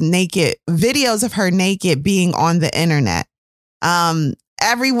Natalie's videos of her naked being on the internet.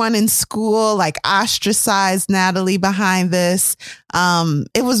 Everyone in school ostracized Natalie behind this.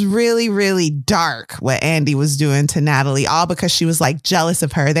 It was really, really dark what Andy was doing to Natalie, all because she was like jealous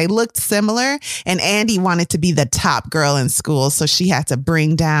of her. They looked similar, and Andy wanted to be the top girl in school, so she had to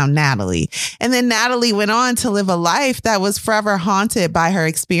bring down Natalie. And then Natalie went on to live a life that was forever haunted by her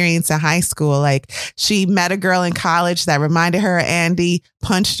experience in high school. Like, she met a girl in college that reminded her of Andy,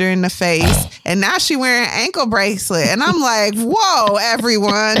 punched her in the face, and now she wearing an ankle bracelet. And I'm like, whoa,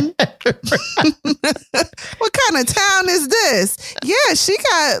 everyone. What kind of town is this? Yeah, she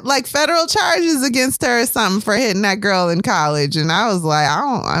got like federal charges against her or something for hitting that girl in college. And I was like,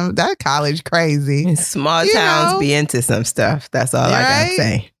 that college crazy. Small towns be into some stuff. That's all I gotta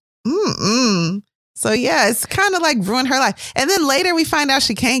say. So yeah, it's kind of like ruined her life. And then later we find out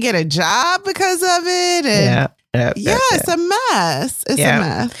she can't get a job because of it. And it's a mess. It's a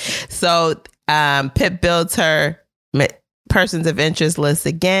mess. So Pip builds her persons of interest list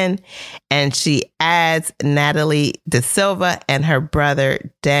again, and she adds Natalie De Silva and her brother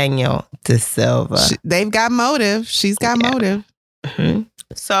Daniel De Silva. They've got motive. She's got motive. Mm-hmm.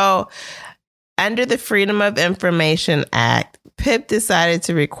 So under the Freedom of Information Act, Pip decided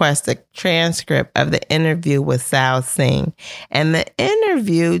to request a transcript of the interview with Sal Singh, and the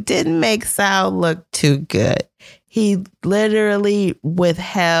interview didn't make Sal look too good. He literally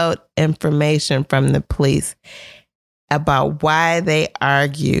withheld information from the police about why they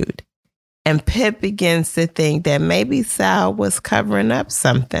argued. And Pip begins to think that maybe Sal was covering up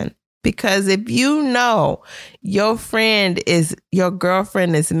something. Because if you know your girlfriend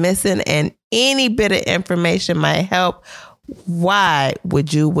is missing and any bit of information might help, why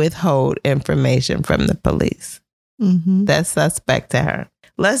would you withhold information from the police? Mm-hmm. That's suspect to her.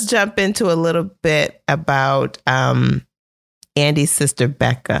 Let's jump into a little bit about Andy's sister,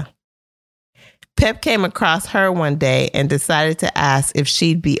 Becca. Pip came across her one day and decided to ask if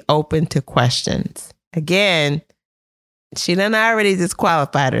she'd be open to questions. Again, she done already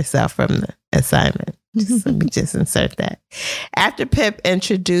disqualified herself from the assignment. Let me just insert that. After Pip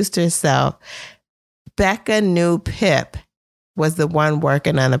introduced herself, Becca knew Pip was the one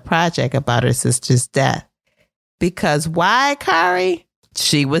working on a project about her sister's death. Because why, Kari?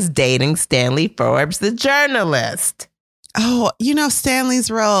 She was dating Stanley Forbes, the journalist. Oh, Stanley's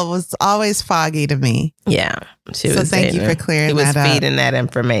role was always foggy to me. Yeah. So thank you for clearing that up. He was feeding that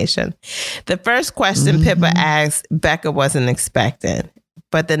information. The first question Pippa asked, Becca wasn't expecting.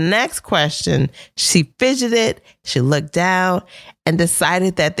 But the next question, she fidgeted, she looked down, and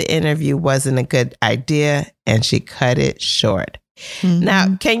decided that the interview wasn't a good idea, and she cut it short. Mm-hmm.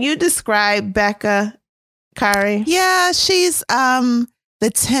 Now, can you describe Becca, Kari? Yeah, she's the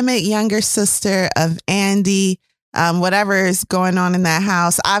timid younger sister of Andy. Whatever is going on in that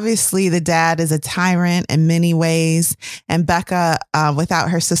house. Obviously, the dad is a tyrant in many ways. And Becca, without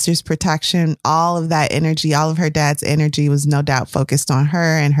her sister's protection, all of that energy, all of her dad's energy was no doubt focused on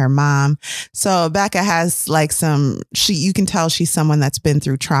her and her mom. So Becca has like you can tell she's someone that's been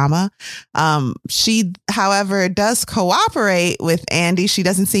through trauma. She, however, does cooperate with Andy. She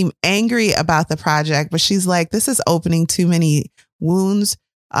doesn't seem angry about the project, but she's like, this is opening too many wounds.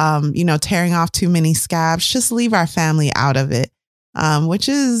 Tearing off too many scabs, just leave our family out of it, which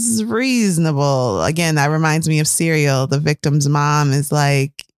is reasonable. Again, that reminds me of Serial. The victim's mom is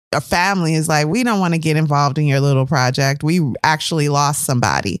like, a family is like, we don't want to get involved in your little project. We actually lost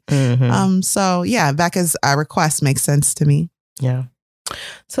somebody. Mm-hmm. So yeah, Becca's request makes sense to me. Yeah.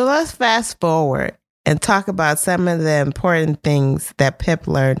 So let's fast forward and talk about some of the important things that Pip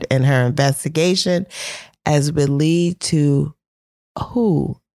learned in her investigation as we lead to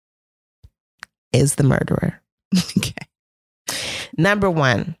who is the murderer. Okay. Number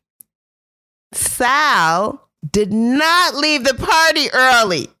one, Sal did not leave the party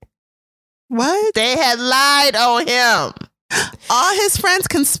early. What? They had lied on him. All his friends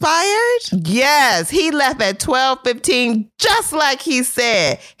conspired? Yes, he left at 12:15, just like he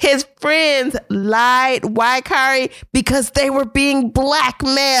said. His friends lied. Why, Kari? Because they were being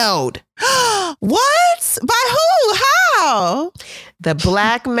blackmailed. What? By who? How? The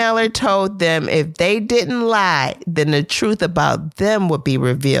blackmailer told them if they didn't lie, then the truth about them would be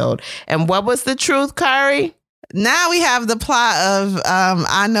revealed. And what was the truth, Kari? Now we have the plot of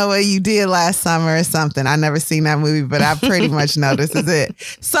I Know What You Did Last Summer or something. I never seen that movie, but I pretty much know this is it.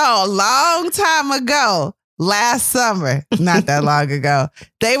 So a long time ago, last summer, not that long ago,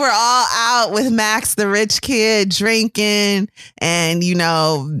 they were all out with Max, the rich kid, drinking and,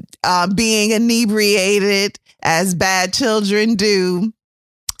 being inebriated as bad children do.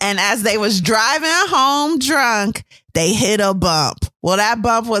 And as they was driving home drunk, they hit a bump. Well, that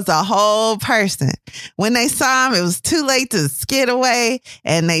bump was a whole person. When they saw him, it was too late to skid away.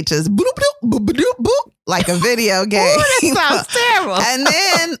 And they just boop, boop, boop, boop, boop, like a video game. Ooh, that sounds terrible. And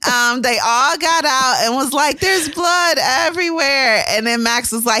then they all got out and was like, there's blood everywhere. And then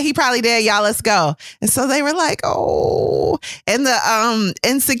Max was like, he probably did. Y'all, let's go. And so they were like, oh. And the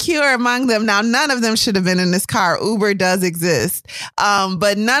insecure among them, now none of them should have been in this car. Uber does exist.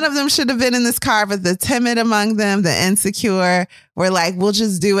 But none of them should have been in this car. But the timid among them, the insecure, were like, we'll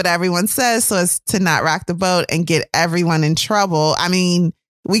just do what everyone says so as to not rock the boat and get everyone in trouble. I mean,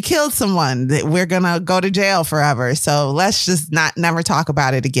 we killed someone that we're going to go to jail forever. So let's just never talk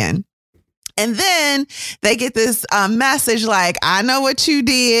about it again. And then they get this message like, I know what you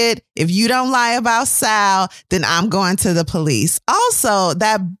did. If you don't lie about Sal, then I'm going to the police. Also,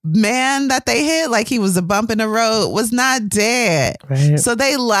 that man that they hit like he was a bump in the road was not dead. Right. So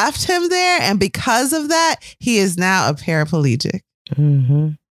they left him there. And because of that, he is now a paraplegic. Mm-hmm.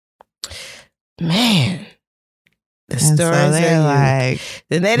 Man. The stories so they're like,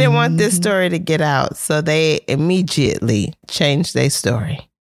 then they didn't want this story to get out, so they immediately changed their story.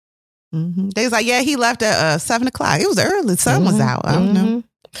 Mm-hmm. They was like, yeah, he left at 7 o'clock. It was early. Sun was out. I don't know.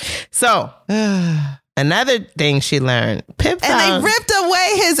 So another thing she learned, Pip found, they ripped away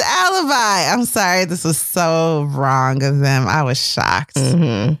his alibi. I'm sorry, this was so wrong of them. I was shocked.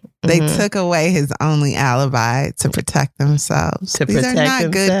 They took away his only alibi to protect themselves. These are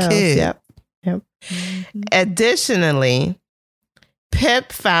not good kids. Yep. Additionally,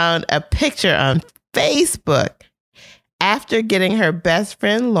 Pip found a picture on Facebook after getting her best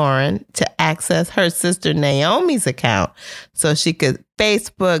friend Lauren to access her sister Naomi's account so she could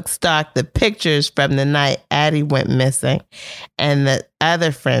Facebook stalk the pictures from the night Addie went missing and the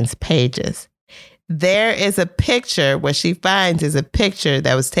other friends' pages. There is a picture, what she finds is a picture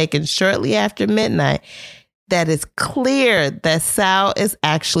that was taken shortly after midnight that is clear that Sal is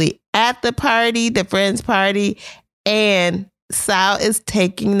actually at the party, the friend's party, and Sal is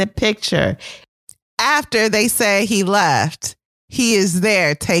taking the picture. After they say he left, he is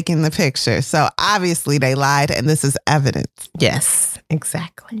there taking the picture. So obviously they lied, and this is evidence. Yes,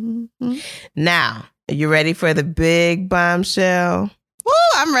 exactly. Now, are you ready for the big bombshell? Woo,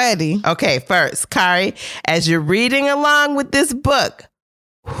 I'm ready. Okay, first, Kari, as you're reading along with this book,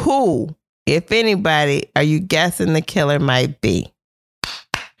 who, if anybody, are you guessing the killer might be?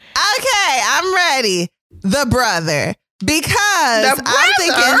 Okay, I'm ready. The brother. Because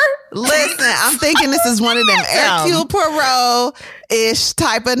I'm thinking this is one of them Hercule Poirot-ish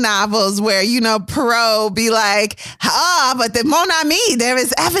type of novels where, you know, Poirot be like, but the Mon Ami, there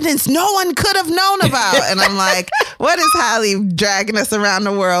is evidence no one could have known about. And I'm like, what is Holly dragging us around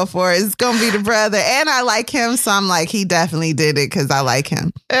the world for? It's going to be the brother. And I like him. So I'm like, he definitely did it because I like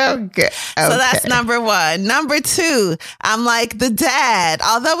him. Okay. So that's number one. Number two, I'm like the dad.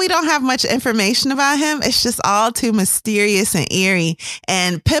 Although we don't have much information about him, it's just all too mysterious and eerie.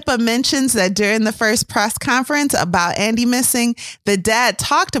 And Pippa mentions that during the first press conference about Andy missing, the dad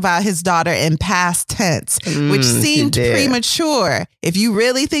talked about his daughter in past tense, which seemed premature. If you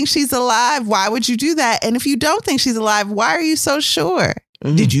really think she's alive, why would you do that? And if you don't think she's alive, why are you so sure?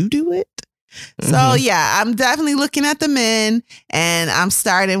 Did you do it? So yeah, I'm definitely looking at the men, and I'm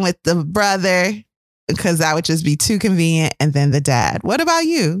starting with the brother because that would just be too convenient, and then the dad. What about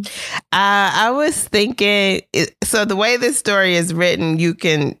you? I was thinking, so the way this story is written, you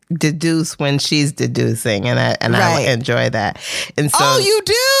can deduce when she's deducing, and I enjoy that. And so, you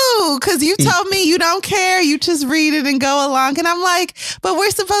do, because you told me you don't care. You just read it and go along, and I'm like, but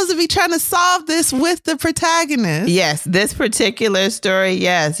we're supposed to be trying to solve this with the protagonist. Yes, this particular story,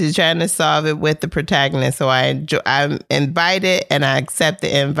 yes, he's trying to solve it with the protagonist. So I'm invited, and I accept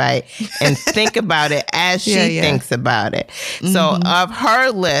the invite and think about it as she thinks about it. So of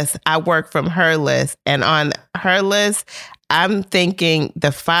her list, I work from her list, and on her list, I'm thinking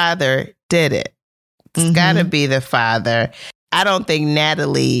the father did it. It's got to be the father. I don't think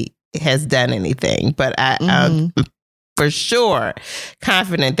Natalie has done anything, but I'm for sure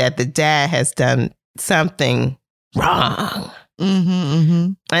confident that the dad has done something wrong.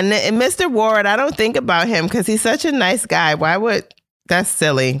 And Mr. Ward, I don't think about him because he's such a nice guy. That's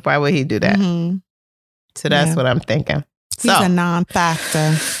silly. Why would he do that? So that's what I'm thinking. He's a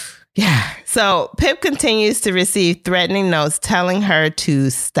non-factor. Yeah. So Pip continues to receive threatening notes telling her to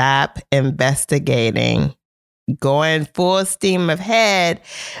stop investigating. Going full steam ahead.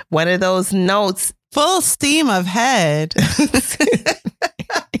 One of those notes. Full steam ahead.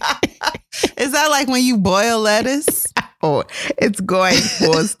 Is that like when you boil lettuce? Oh, it's going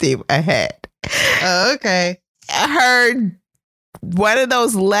full steam ahead. Oh, okay. One of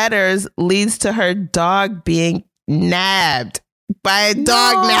those letters leads to her dog being nabbed by a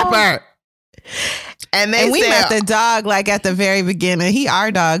dog napper. And we met the dog like at the very beginning. He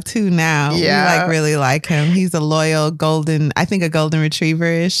our dog too now. Yeah. We like really like him. He's a loyal golden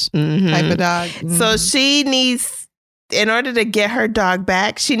retriever-ish type of dog. So she needs, in order to get her dog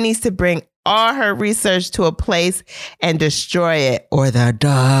back, she needs to bring all her research to a place and destroy it, or the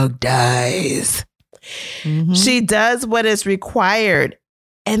dog dies. She does what is required,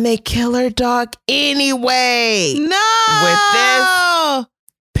 and they kill her dog anyway. No! With this,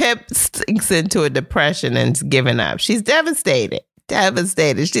 Pip sinks into a depression and's giving up. She's devastated.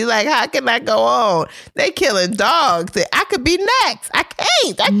 She's like, how can I go on? They killing dogs. I could be next. I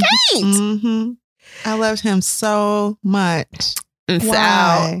can't. I loved him so much. And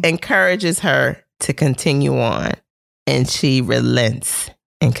Sal encourages her to continue on, and she relents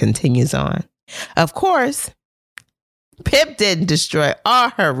and continues on. Of course, Pip didn't destroy all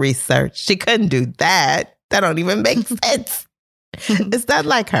her research. She couldn't do that. That don't even make sense. It's not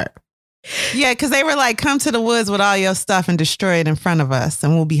like her. Yeah, because they were like, come to the woods with all your stuff and destroy it in front of us,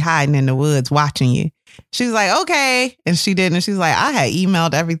 and we'll be hiding in the woods watching you. She was like, okay. And she didn't. And she's like, I had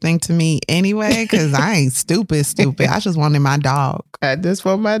emailed everything to me anyway, because I ain't stupid. I just wanted my dog. I just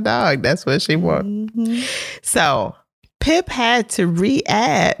want my dog. That's what she wanted. So Pip had to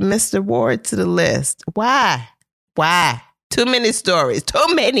re-add Mr. Ward to the list. Why? Too many stories.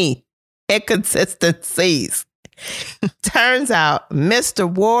 Too many inconsistencies. Turns out Mr.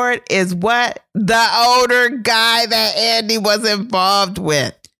 Ward is what? The older guy that Andy was involved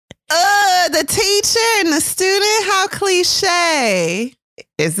with. The teacher and the student? How cliche.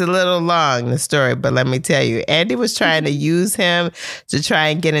 It's a little long, the story, but let me tell you, Andy was trying to use him to try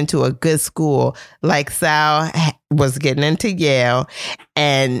and get into a good school, like Sal was getting into Yale,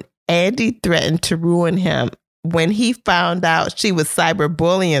 and Andy threatened to ruin him. When he found out she was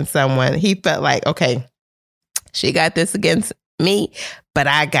cyberbullying someone, he felt like, okay, she got this against me, but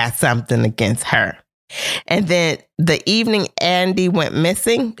I got something against her. And then the evening Andy went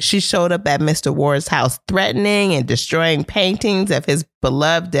missing, she showed up at Mr. Ward's house threatening and destroying paintings of his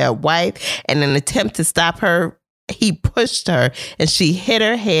beloved dead wife. In an attempt to stop her, he pushed her and she hit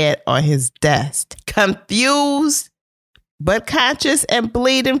her head on his desk. Confused but conscious and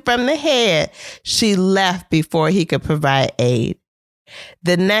bleeding from the head, she left before he could provide aid.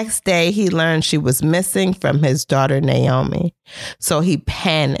 The next day, he learned she was missing from his daughter, Naomi. So he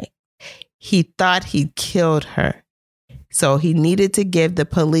panicked. He thought he'd killed her. So he needed to give the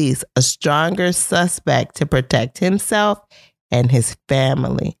police a stronger suspect to protect himself and his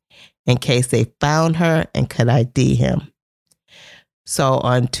family in case they found her and could ID him. So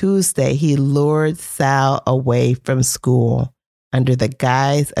on Tuesday, he lured Sal away from school under the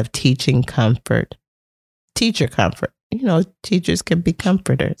guise of teacher comfort. You know, teachers can be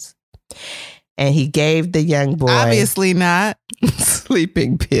comforters. And he gave the young boy... Obviously not.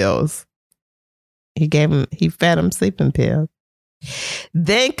 ...sleeping pills. He fed him sleeping pills.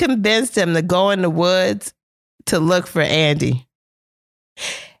 Then convinced him to go in the woods to look for Andy.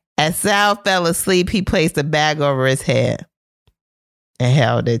 As Sal fell asleep, he placed a bag over his head and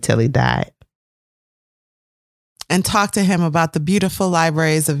held it till he died. And talked to him about the beautiful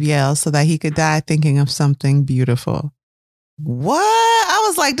libraries of Yale so that he could die thinking of something beautiful. What? I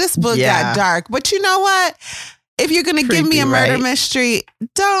was like, this book got dark. But you know what? If you're going to give me a murder mystery,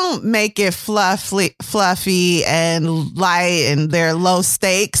 don't make it fluffy and light and they're low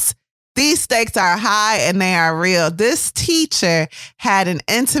stakes. These stakes are high and they are real. This teacher had an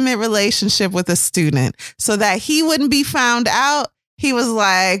intimate relationship with a student so that he wouldn't be found out. He was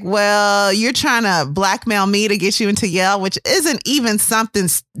like, well, you're trying to blackmail me to get you into Yale, which isn't even something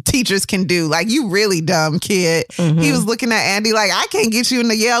teachers can do. Like, you really dumb kid. He was looking at Andy like, I can't get you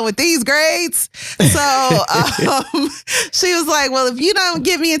into Yale with these grades. So she was like, well, if you don't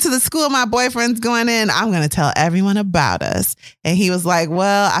get me into the school my boyfriend's going in, I'm going to tell everyone about us. And he was like,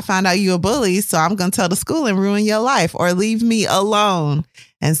 well, I found out you a bully, so I'm going to tell the school and ruin your life or leave me alone.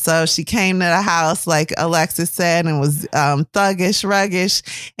 And so she came to the house, like Alexis said, and was thuggish, ruggish.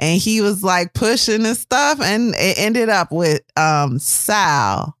 And he was like pushing and stuff. And it ended up with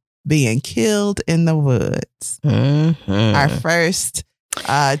Sal being killed in the woods. Our first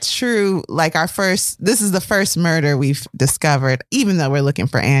this is the first murder we've discovered, even though we're looking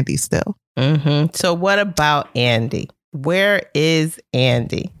for Andy still. So what about Andy? Where is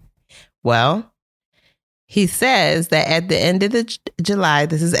Andy? Well, he says that at the end of the July,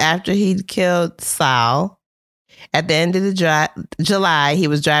 this is after he'd killed Sal. At the end of the July, he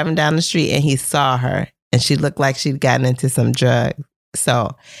was driving down the street and he saw her and she looked like she'd gotten into some drugs.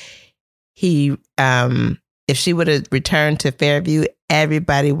 So he, if she would have returned to Fairview,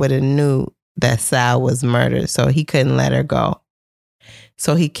 everybody would have knew that Sal was murdered. So he couldn't let her go.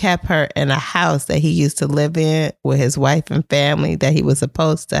 So he kept her in a house that he used to live in with his wife and family that he was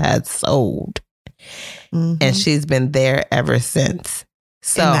supposed to have sold. Mm-hmm. And she's been there ever since.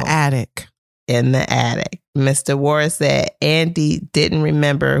 So in the attic. In the attic. Mr. Ward said Andy didn't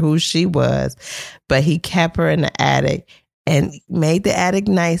remember who she was, but he kept her in the attic and made the attic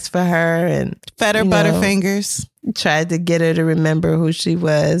nice for her and fed her Butterfingers. Tried to get her to remember who she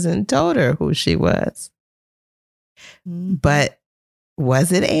was and told her who she was. Mm-hmm. But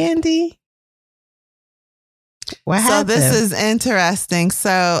was it Andy? What happened? So this is interesting.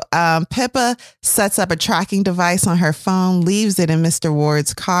 So Pippa sets up a tracking device on her phone, leaves it in Mr.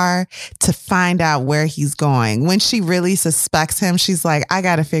 Ward's car to find out where he's going. When she really suspects him, she's like, I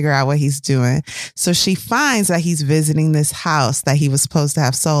got to figure out what he's doing. So she finds that he's visiting this house that he was supposed to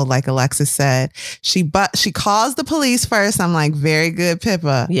have sold, like Alexis said. She calls the police first. I'm like, very good,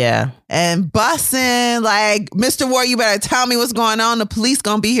 Pippa. Yeah. And busting like, Mr. Ward, you better tell me what's going on. The police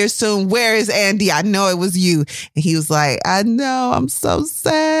gonna be here soon. Where is Andy? I know it was you. And he was like, I know, I'm so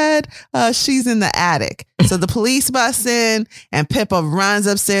sad. She's in the attic. So the police bust in and Pippa runs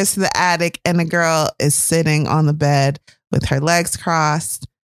upstairs to the attic and the girl is sitting on the bed with her legs crossed,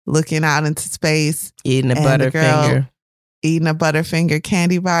 looking out into space. Eating a Butterfinger. Eating a Butterfinger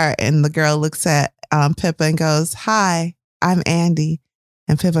candy bar. And the girl looks at Pippa and goes, hi, I'm Andy.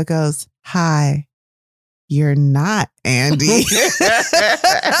 And Pippa goes, hi, you're not Andy.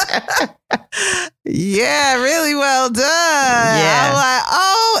 Yeah, really well done. Yeah. I'm like,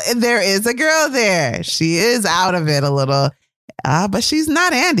 oh, and there is a girl there. She is out of it a little, but she's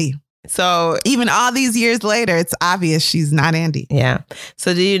not Andy. So even all these years later, it's obvious she's not Andy. Yeah.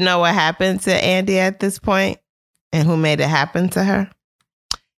 So do you know what happened to Andy at this point and who made it happen to her?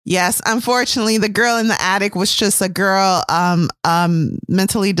 Yes, unfortunately, the girl in the attic was just a girl,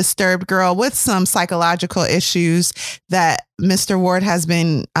 mentally disturbed girl with some psychological issues that Mr. Ward has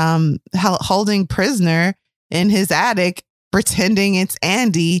been holding prisoner in his attic, pretending it's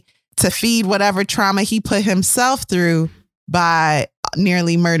Andy to feed whatever trauma he put himself through by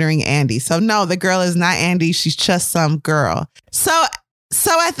nearly murdering Andy. So no, the girl is not Andy. She's just some girl.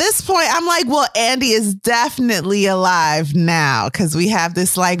 So at this point, I'm like, well, Andy is definitely alive now because we have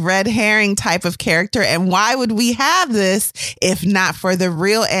this like red herring type of character. And why would we have this if not for the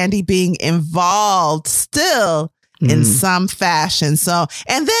real Andy being involved still in some fashion? So,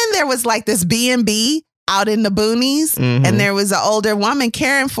 and then there was like this B&B out in the boonies and there was an older woman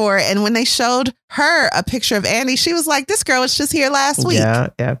caring for it. And when they showed her a picture of Andy, she was like, this girl was just here last week. Yeah.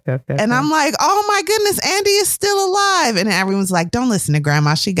 And I'm like, oh my goodness, Andy is still alive. And everyone's like, don't listen to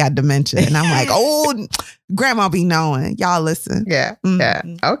grandma. She got dementia. And I'm like, oh, grandma be knowing. Y'all listen. Yeah.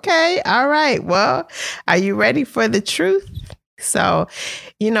 Okay. All right. Well, are you ready for the truth? So,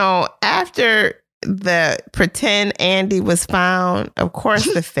 after the pretend Andy was found, of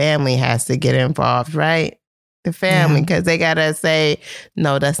course the family has to get involved, right? The family, because they gotta say,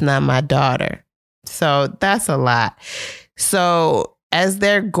 no, that's not my daughter. So that's a lot. So as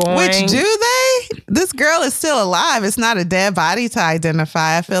they're going, which do they? This girl is still alive. It's not a dead body to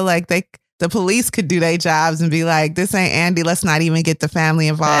identify. I feel like the police could do their jobs and be like, this ain't Andy. Let's not even get the family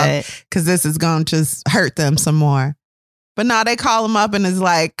involved because this is going to just hurt them some more. But no, they call him up and is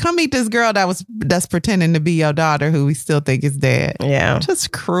like, come meet this girl that's pretending to be your daughter who we still think is dead. Yeah.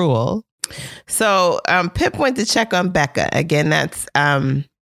 Just cruel. So Pip went to check on Becca. Again, that's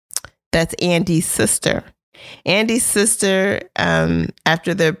Andy's sister. Andy's sister,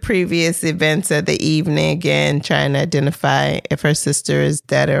 after the previous events of the evening, again, trying to identify if her sister is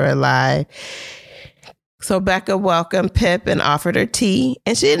dead or alive. So Becca welcomed Pip and offered her tea.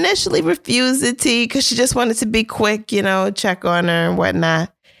 And she initially refused the tea because she just wanted to be quick, check on her and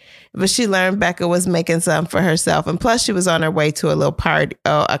whatnot. But she learned Becca was making something for herself. And plus she was on her way to a little party,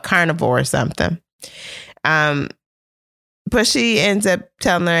 a carnival or something. But she ends up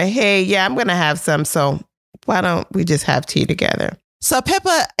telling her, hey, yeah, I'm going to have some. So why don't we just have tea together? So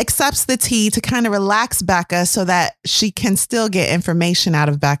Pippa accepts the tea to kind of relax Becca so that she can still get information out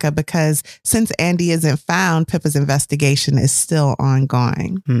of Becca because since Andy isn't found, Pippa's investigation is still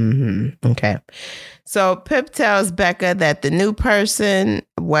ongoing. Okay. So Pip tells Becca that the new person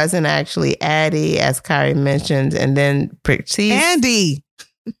wasn't actually Addie, as Kari mentioned, and then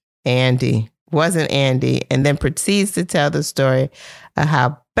Andy wasn't Andy, and then proceeds to tell the story of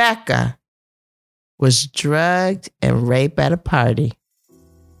how Becca was drugged and raped at a party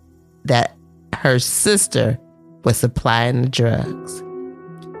that her sister was supplying the drugs.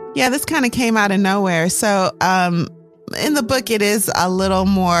 Yeah, this kind of came out of nowhere. So in the book, it is a little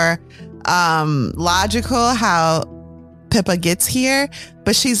more logical how Pippa gets here,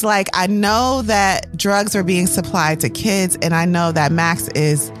 but she's like, I know that drugs are being supplied to kids, and I know that Max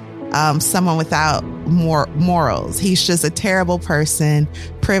is someone without morals. He's just a terrible person,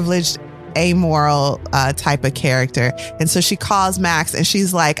 privileged, amoral type of character. And so she calls Max and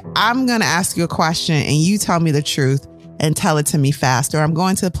she's like, I'm going to ask you a question and you tell me the truth and tell it to me fast, or I'm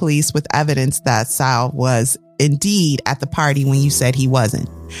going to the police with evidence that Sal was indeed at the party when you said he wasn't.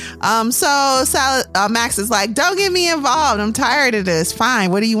 So Max is like, don't get me involved. I'm tired of this.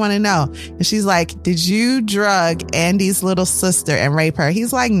 Fine. What do you want to know? And she's like, did you drug Andy's little sister and rape her?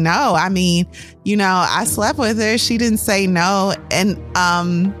 He's like, no. I mean, I slept with her. She didn't say no. And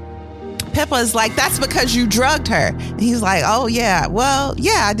Pippa's like, that's because you drugged her. And he's like, oh, yeah. Well,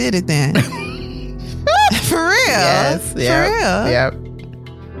 yeah, I did it then. For real. Yes. Yep, for real. Yep.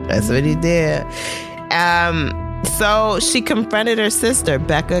 That's what he did. So she confronted her sister.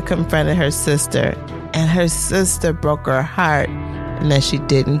 Becca confronted her sister. And her sister broke her heart. And that she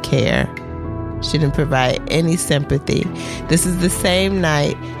didn't care. She didn't provide any sympathy. This is the same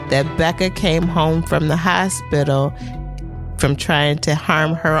night that Becca came home from the hospital from trying to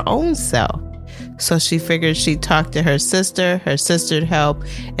harm her own self. So she figured she'd talk to her sister'd help,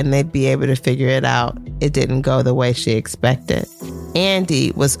 and they'd be able to figure it out. It didn't go the way she expected.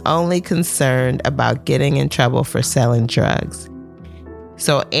 Andy was only concerned about getting in trouble for selling drugs.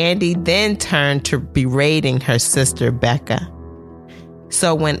 So Andy then turned to berating her sister, Becca.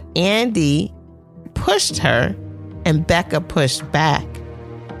 So when Andy pushed her and Becca pushed back,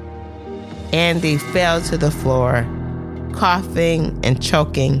 Andy fell to the floor, coughing and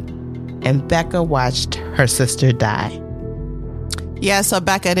choking, and Becca watched her sister die. Yeah, so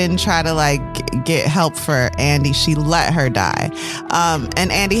Becca didn't try to get help for Andy. She let her die.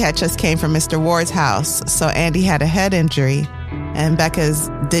 And Andy had just came from Mr. Ward's house. So Andy had a head injury and Becca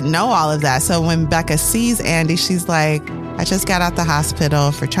didn't know all of that. So when Becca sees Andy, she's like, I just got out the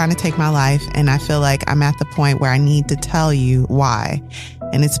hospital for trying to take my life. And I feel like I'm at the point where I need to tell you why.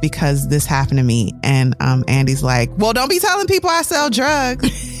 And it's because this happened to me. And Andy's like, well, don't be telling people I sell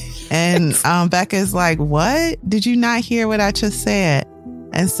drugs. And Becca's like, what? Did you not hear what I just said?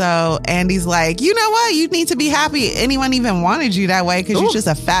 And so Andy's like, you know what? You need to be happy anyone even wanted you that way because you're just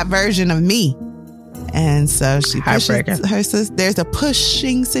a fat version of me. And so she pushes her sister. There's a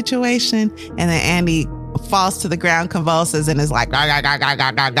pushing situation. And then Andy falls to the ground, convulses, and is like, ga, ga, ga, ga,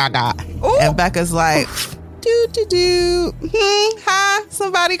 ga, ga, ga, ga. And Becca's like, hi,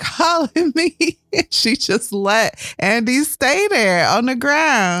 somebody calling me. She just let Andy stay there on the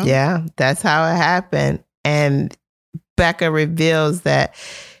ground. Yeah, that's how it happened. And Becca reveals that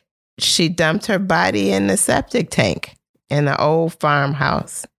she dumped her body in the septic tank in the old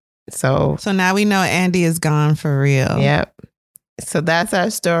farmhouse. So now we know Andy is gone for real. Yep. So that's our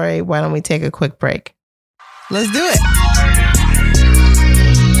story. Why don't we take a quick break? Let's do it.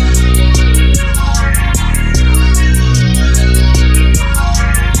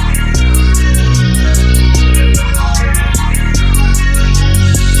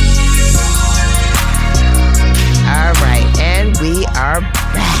 We are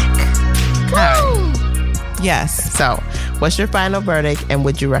back. Woo! Yes. So, what's your final verdict and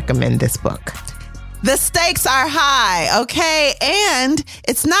would you recommend this book? The stakes are high, okay? And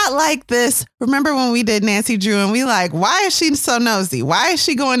it's not like this. Remember when we did Nancy Drew and we like, why is she so nosy? Why is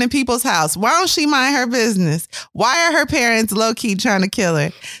she going to people's house? Why don't she mind her business? Why are her parents low-key trying to kill her?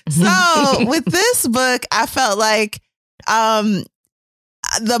 So with this book, I felt like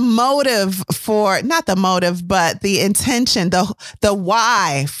the motive for, not the motive, but the intention, the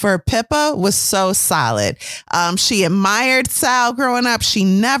why for Pippa was so solid. She admired Sal growing up. She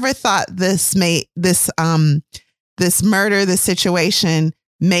never thought this murder, this situation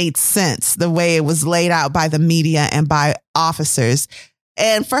made sense the way it was laid out by the media and by officers.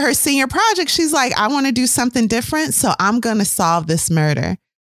 And for her senior project, she's like, I want to do something different. So I'm going to solve this murder.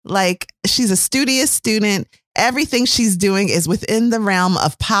 Like, she's a studious student. Everything she's doing is within the realm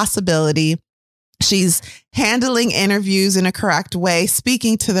of possibility. She's handling interviews in a correct way,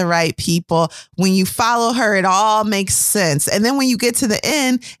 speaking to the right people. When you follow her, it all makes sense. And then when you get to the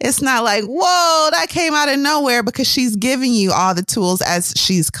end, it's not like, whoa, that came out of nowhere, because she's giving you all the tools as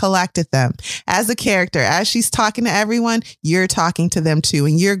she's collected them. As a character, as she's talking to everyone, you're talking to them too,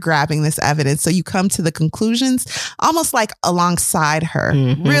 and you're grabbing this evidence. So you come to the conclusions almost like alongside her.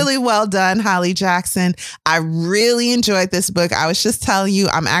 Mm-hmm. Really well done, Holly Jackson. I really enjoyed this book. I was just telling you,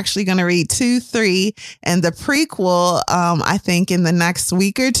 I'm actually going to read 2, 3, and the prequel, I think in the next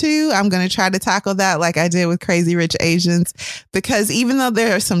week or two. I'm going to try to tackle that like I did with Crazy Rich Asians, because even though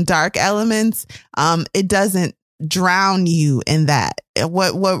there are some dark elements, it doesn't drown you in that.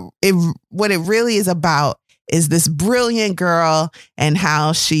 What it really is about is this brilliant girl and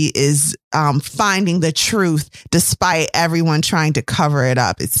how she is finding the truth despite everyone trying to cover it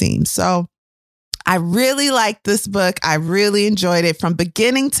up, it seems. So I really liked this book. I really enjoyed it from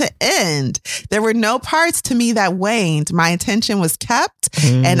beginning to end. There were no parts to me that waned. My attention was kept,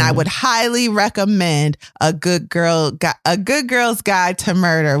 and I would highly recommend A Good Girl's Guide to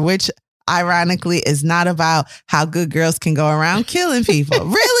Murder, which ironically is not about how good girls can go around killing people.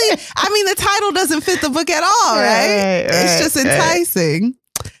 Really? I mean, the title doesn't fit the book at all, right? It's just enticing.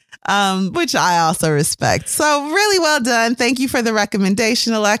 Which I also respect. So really well done. Thank you for the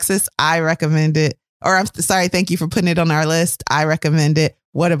recommendation, Alexis. I recommend it. Or I'm sorry, thank you for putting it on our list. I recommend it.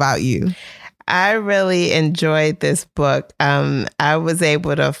 What about you? I really enjoyed this book. I was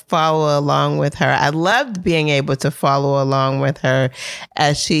able to follow along with her. I loved being able to follow along with her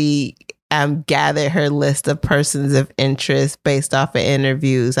as she gathered her list of persons of interest based off of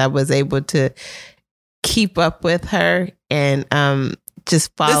interviews. I was able to keep up with her and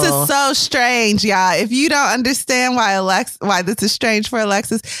just follow. This is so strange, y'all. If you don't understand why this is strange for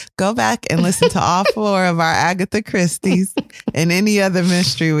Alexis, go back and listen to all 4 of our Agatha Christie's and any other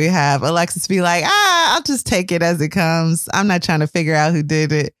mystery we have. Alexis be like, I'll just take it as it comes. I'm not trying to figure out who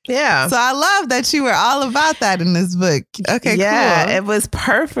did it. Yeah. So I love that you were all about that in this book. Okay, yeah, cool. It was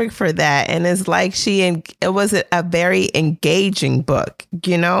perfect for that. And it's like it was a very engaging book,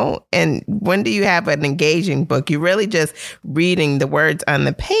 you know? And when do you have an engaging book? You're really just reading the words on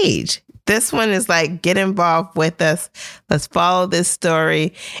the page. This one is like, get involved with us. Let's follow this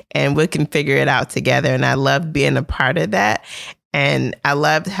story and we can figure it out together. And I loved being a part of that. And I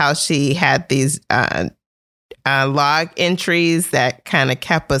loved how she had these log entries that kind of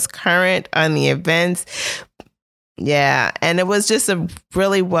kept us current on the events. Yeah. And it was just a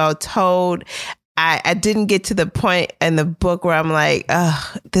really well told. I didn't get to the point in the book where I'm like,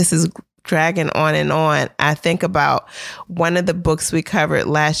 oh, this is dragging on and on. I think about one of the books we covered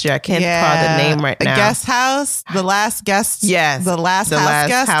last year. I can't recall the name right now. The Guest House, the last guest. Yes, the last house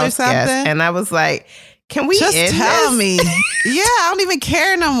guest or something. Guest. And I was like, can we just end tell this? me? Yeah, I don't even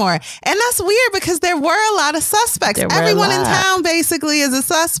care no more. And that's weird because there were a lot of suspects. Everyone in town basically is a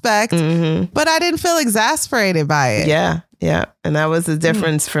suspect, but I didn't feel exasperated by it. Yeah, yeah. And that was the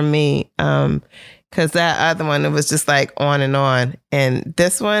difference for me. Because that other one, it was just like on and on. And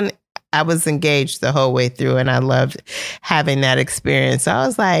this one, I was engaged the whole way through and I loved having that experience. So I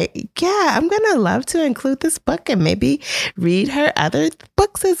was like, yeah, I'm going to love to include this book and maybe read her other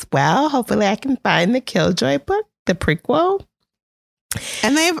books as well. Hopefully I can find the Killjoy book, the prequel.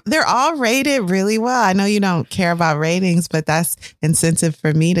 And they're all rated really well. I know you don't care about ratings, but that's incentive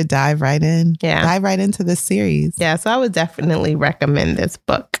for me to dive right in. Yeah. Dive right into the series. Yeah, so I would definitely recommend this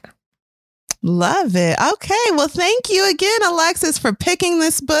book. Love it. Okay. Well, thank you again, Alexis, for picking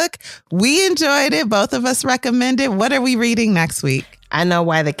this book. We enjoyed it. Both of us recommend it. What are we reading next week? I Know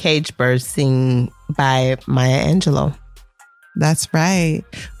Why the Cage Birds Sing by Maya Angelou. That's right.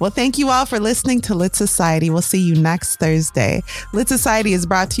 Well, thank you all for listening to Lit Society. We'll see you next Thursday. Lit Society is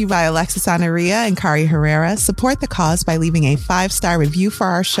brought to you by Alexis Honoria and Kari Herrera. Support the cause by leaving a 5-star review for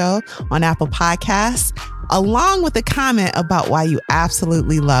our show on Apple Podcasts, along with a comment about why you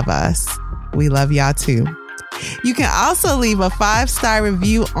absolutely love us. We love y'all too. You can also leave a 5-star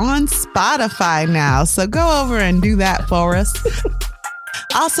review on Spotify now. So go over and do that for us.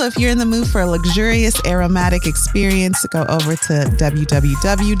 Also, if you're in the mood for a luxurious aromatic experience, go over to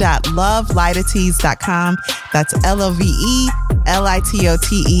www.lovelitotes.com. That's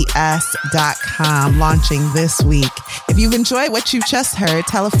LOVELITOTES.com, launching this week. If you've enjoyed what you've just heard,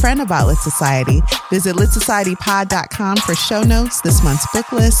 tell a friend about Lit Society. Visit litsocietypod.com for show notes, this month's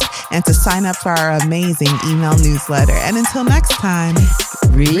book list, and to sign up for our amazing email newsletter. And until next time,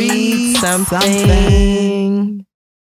 read something.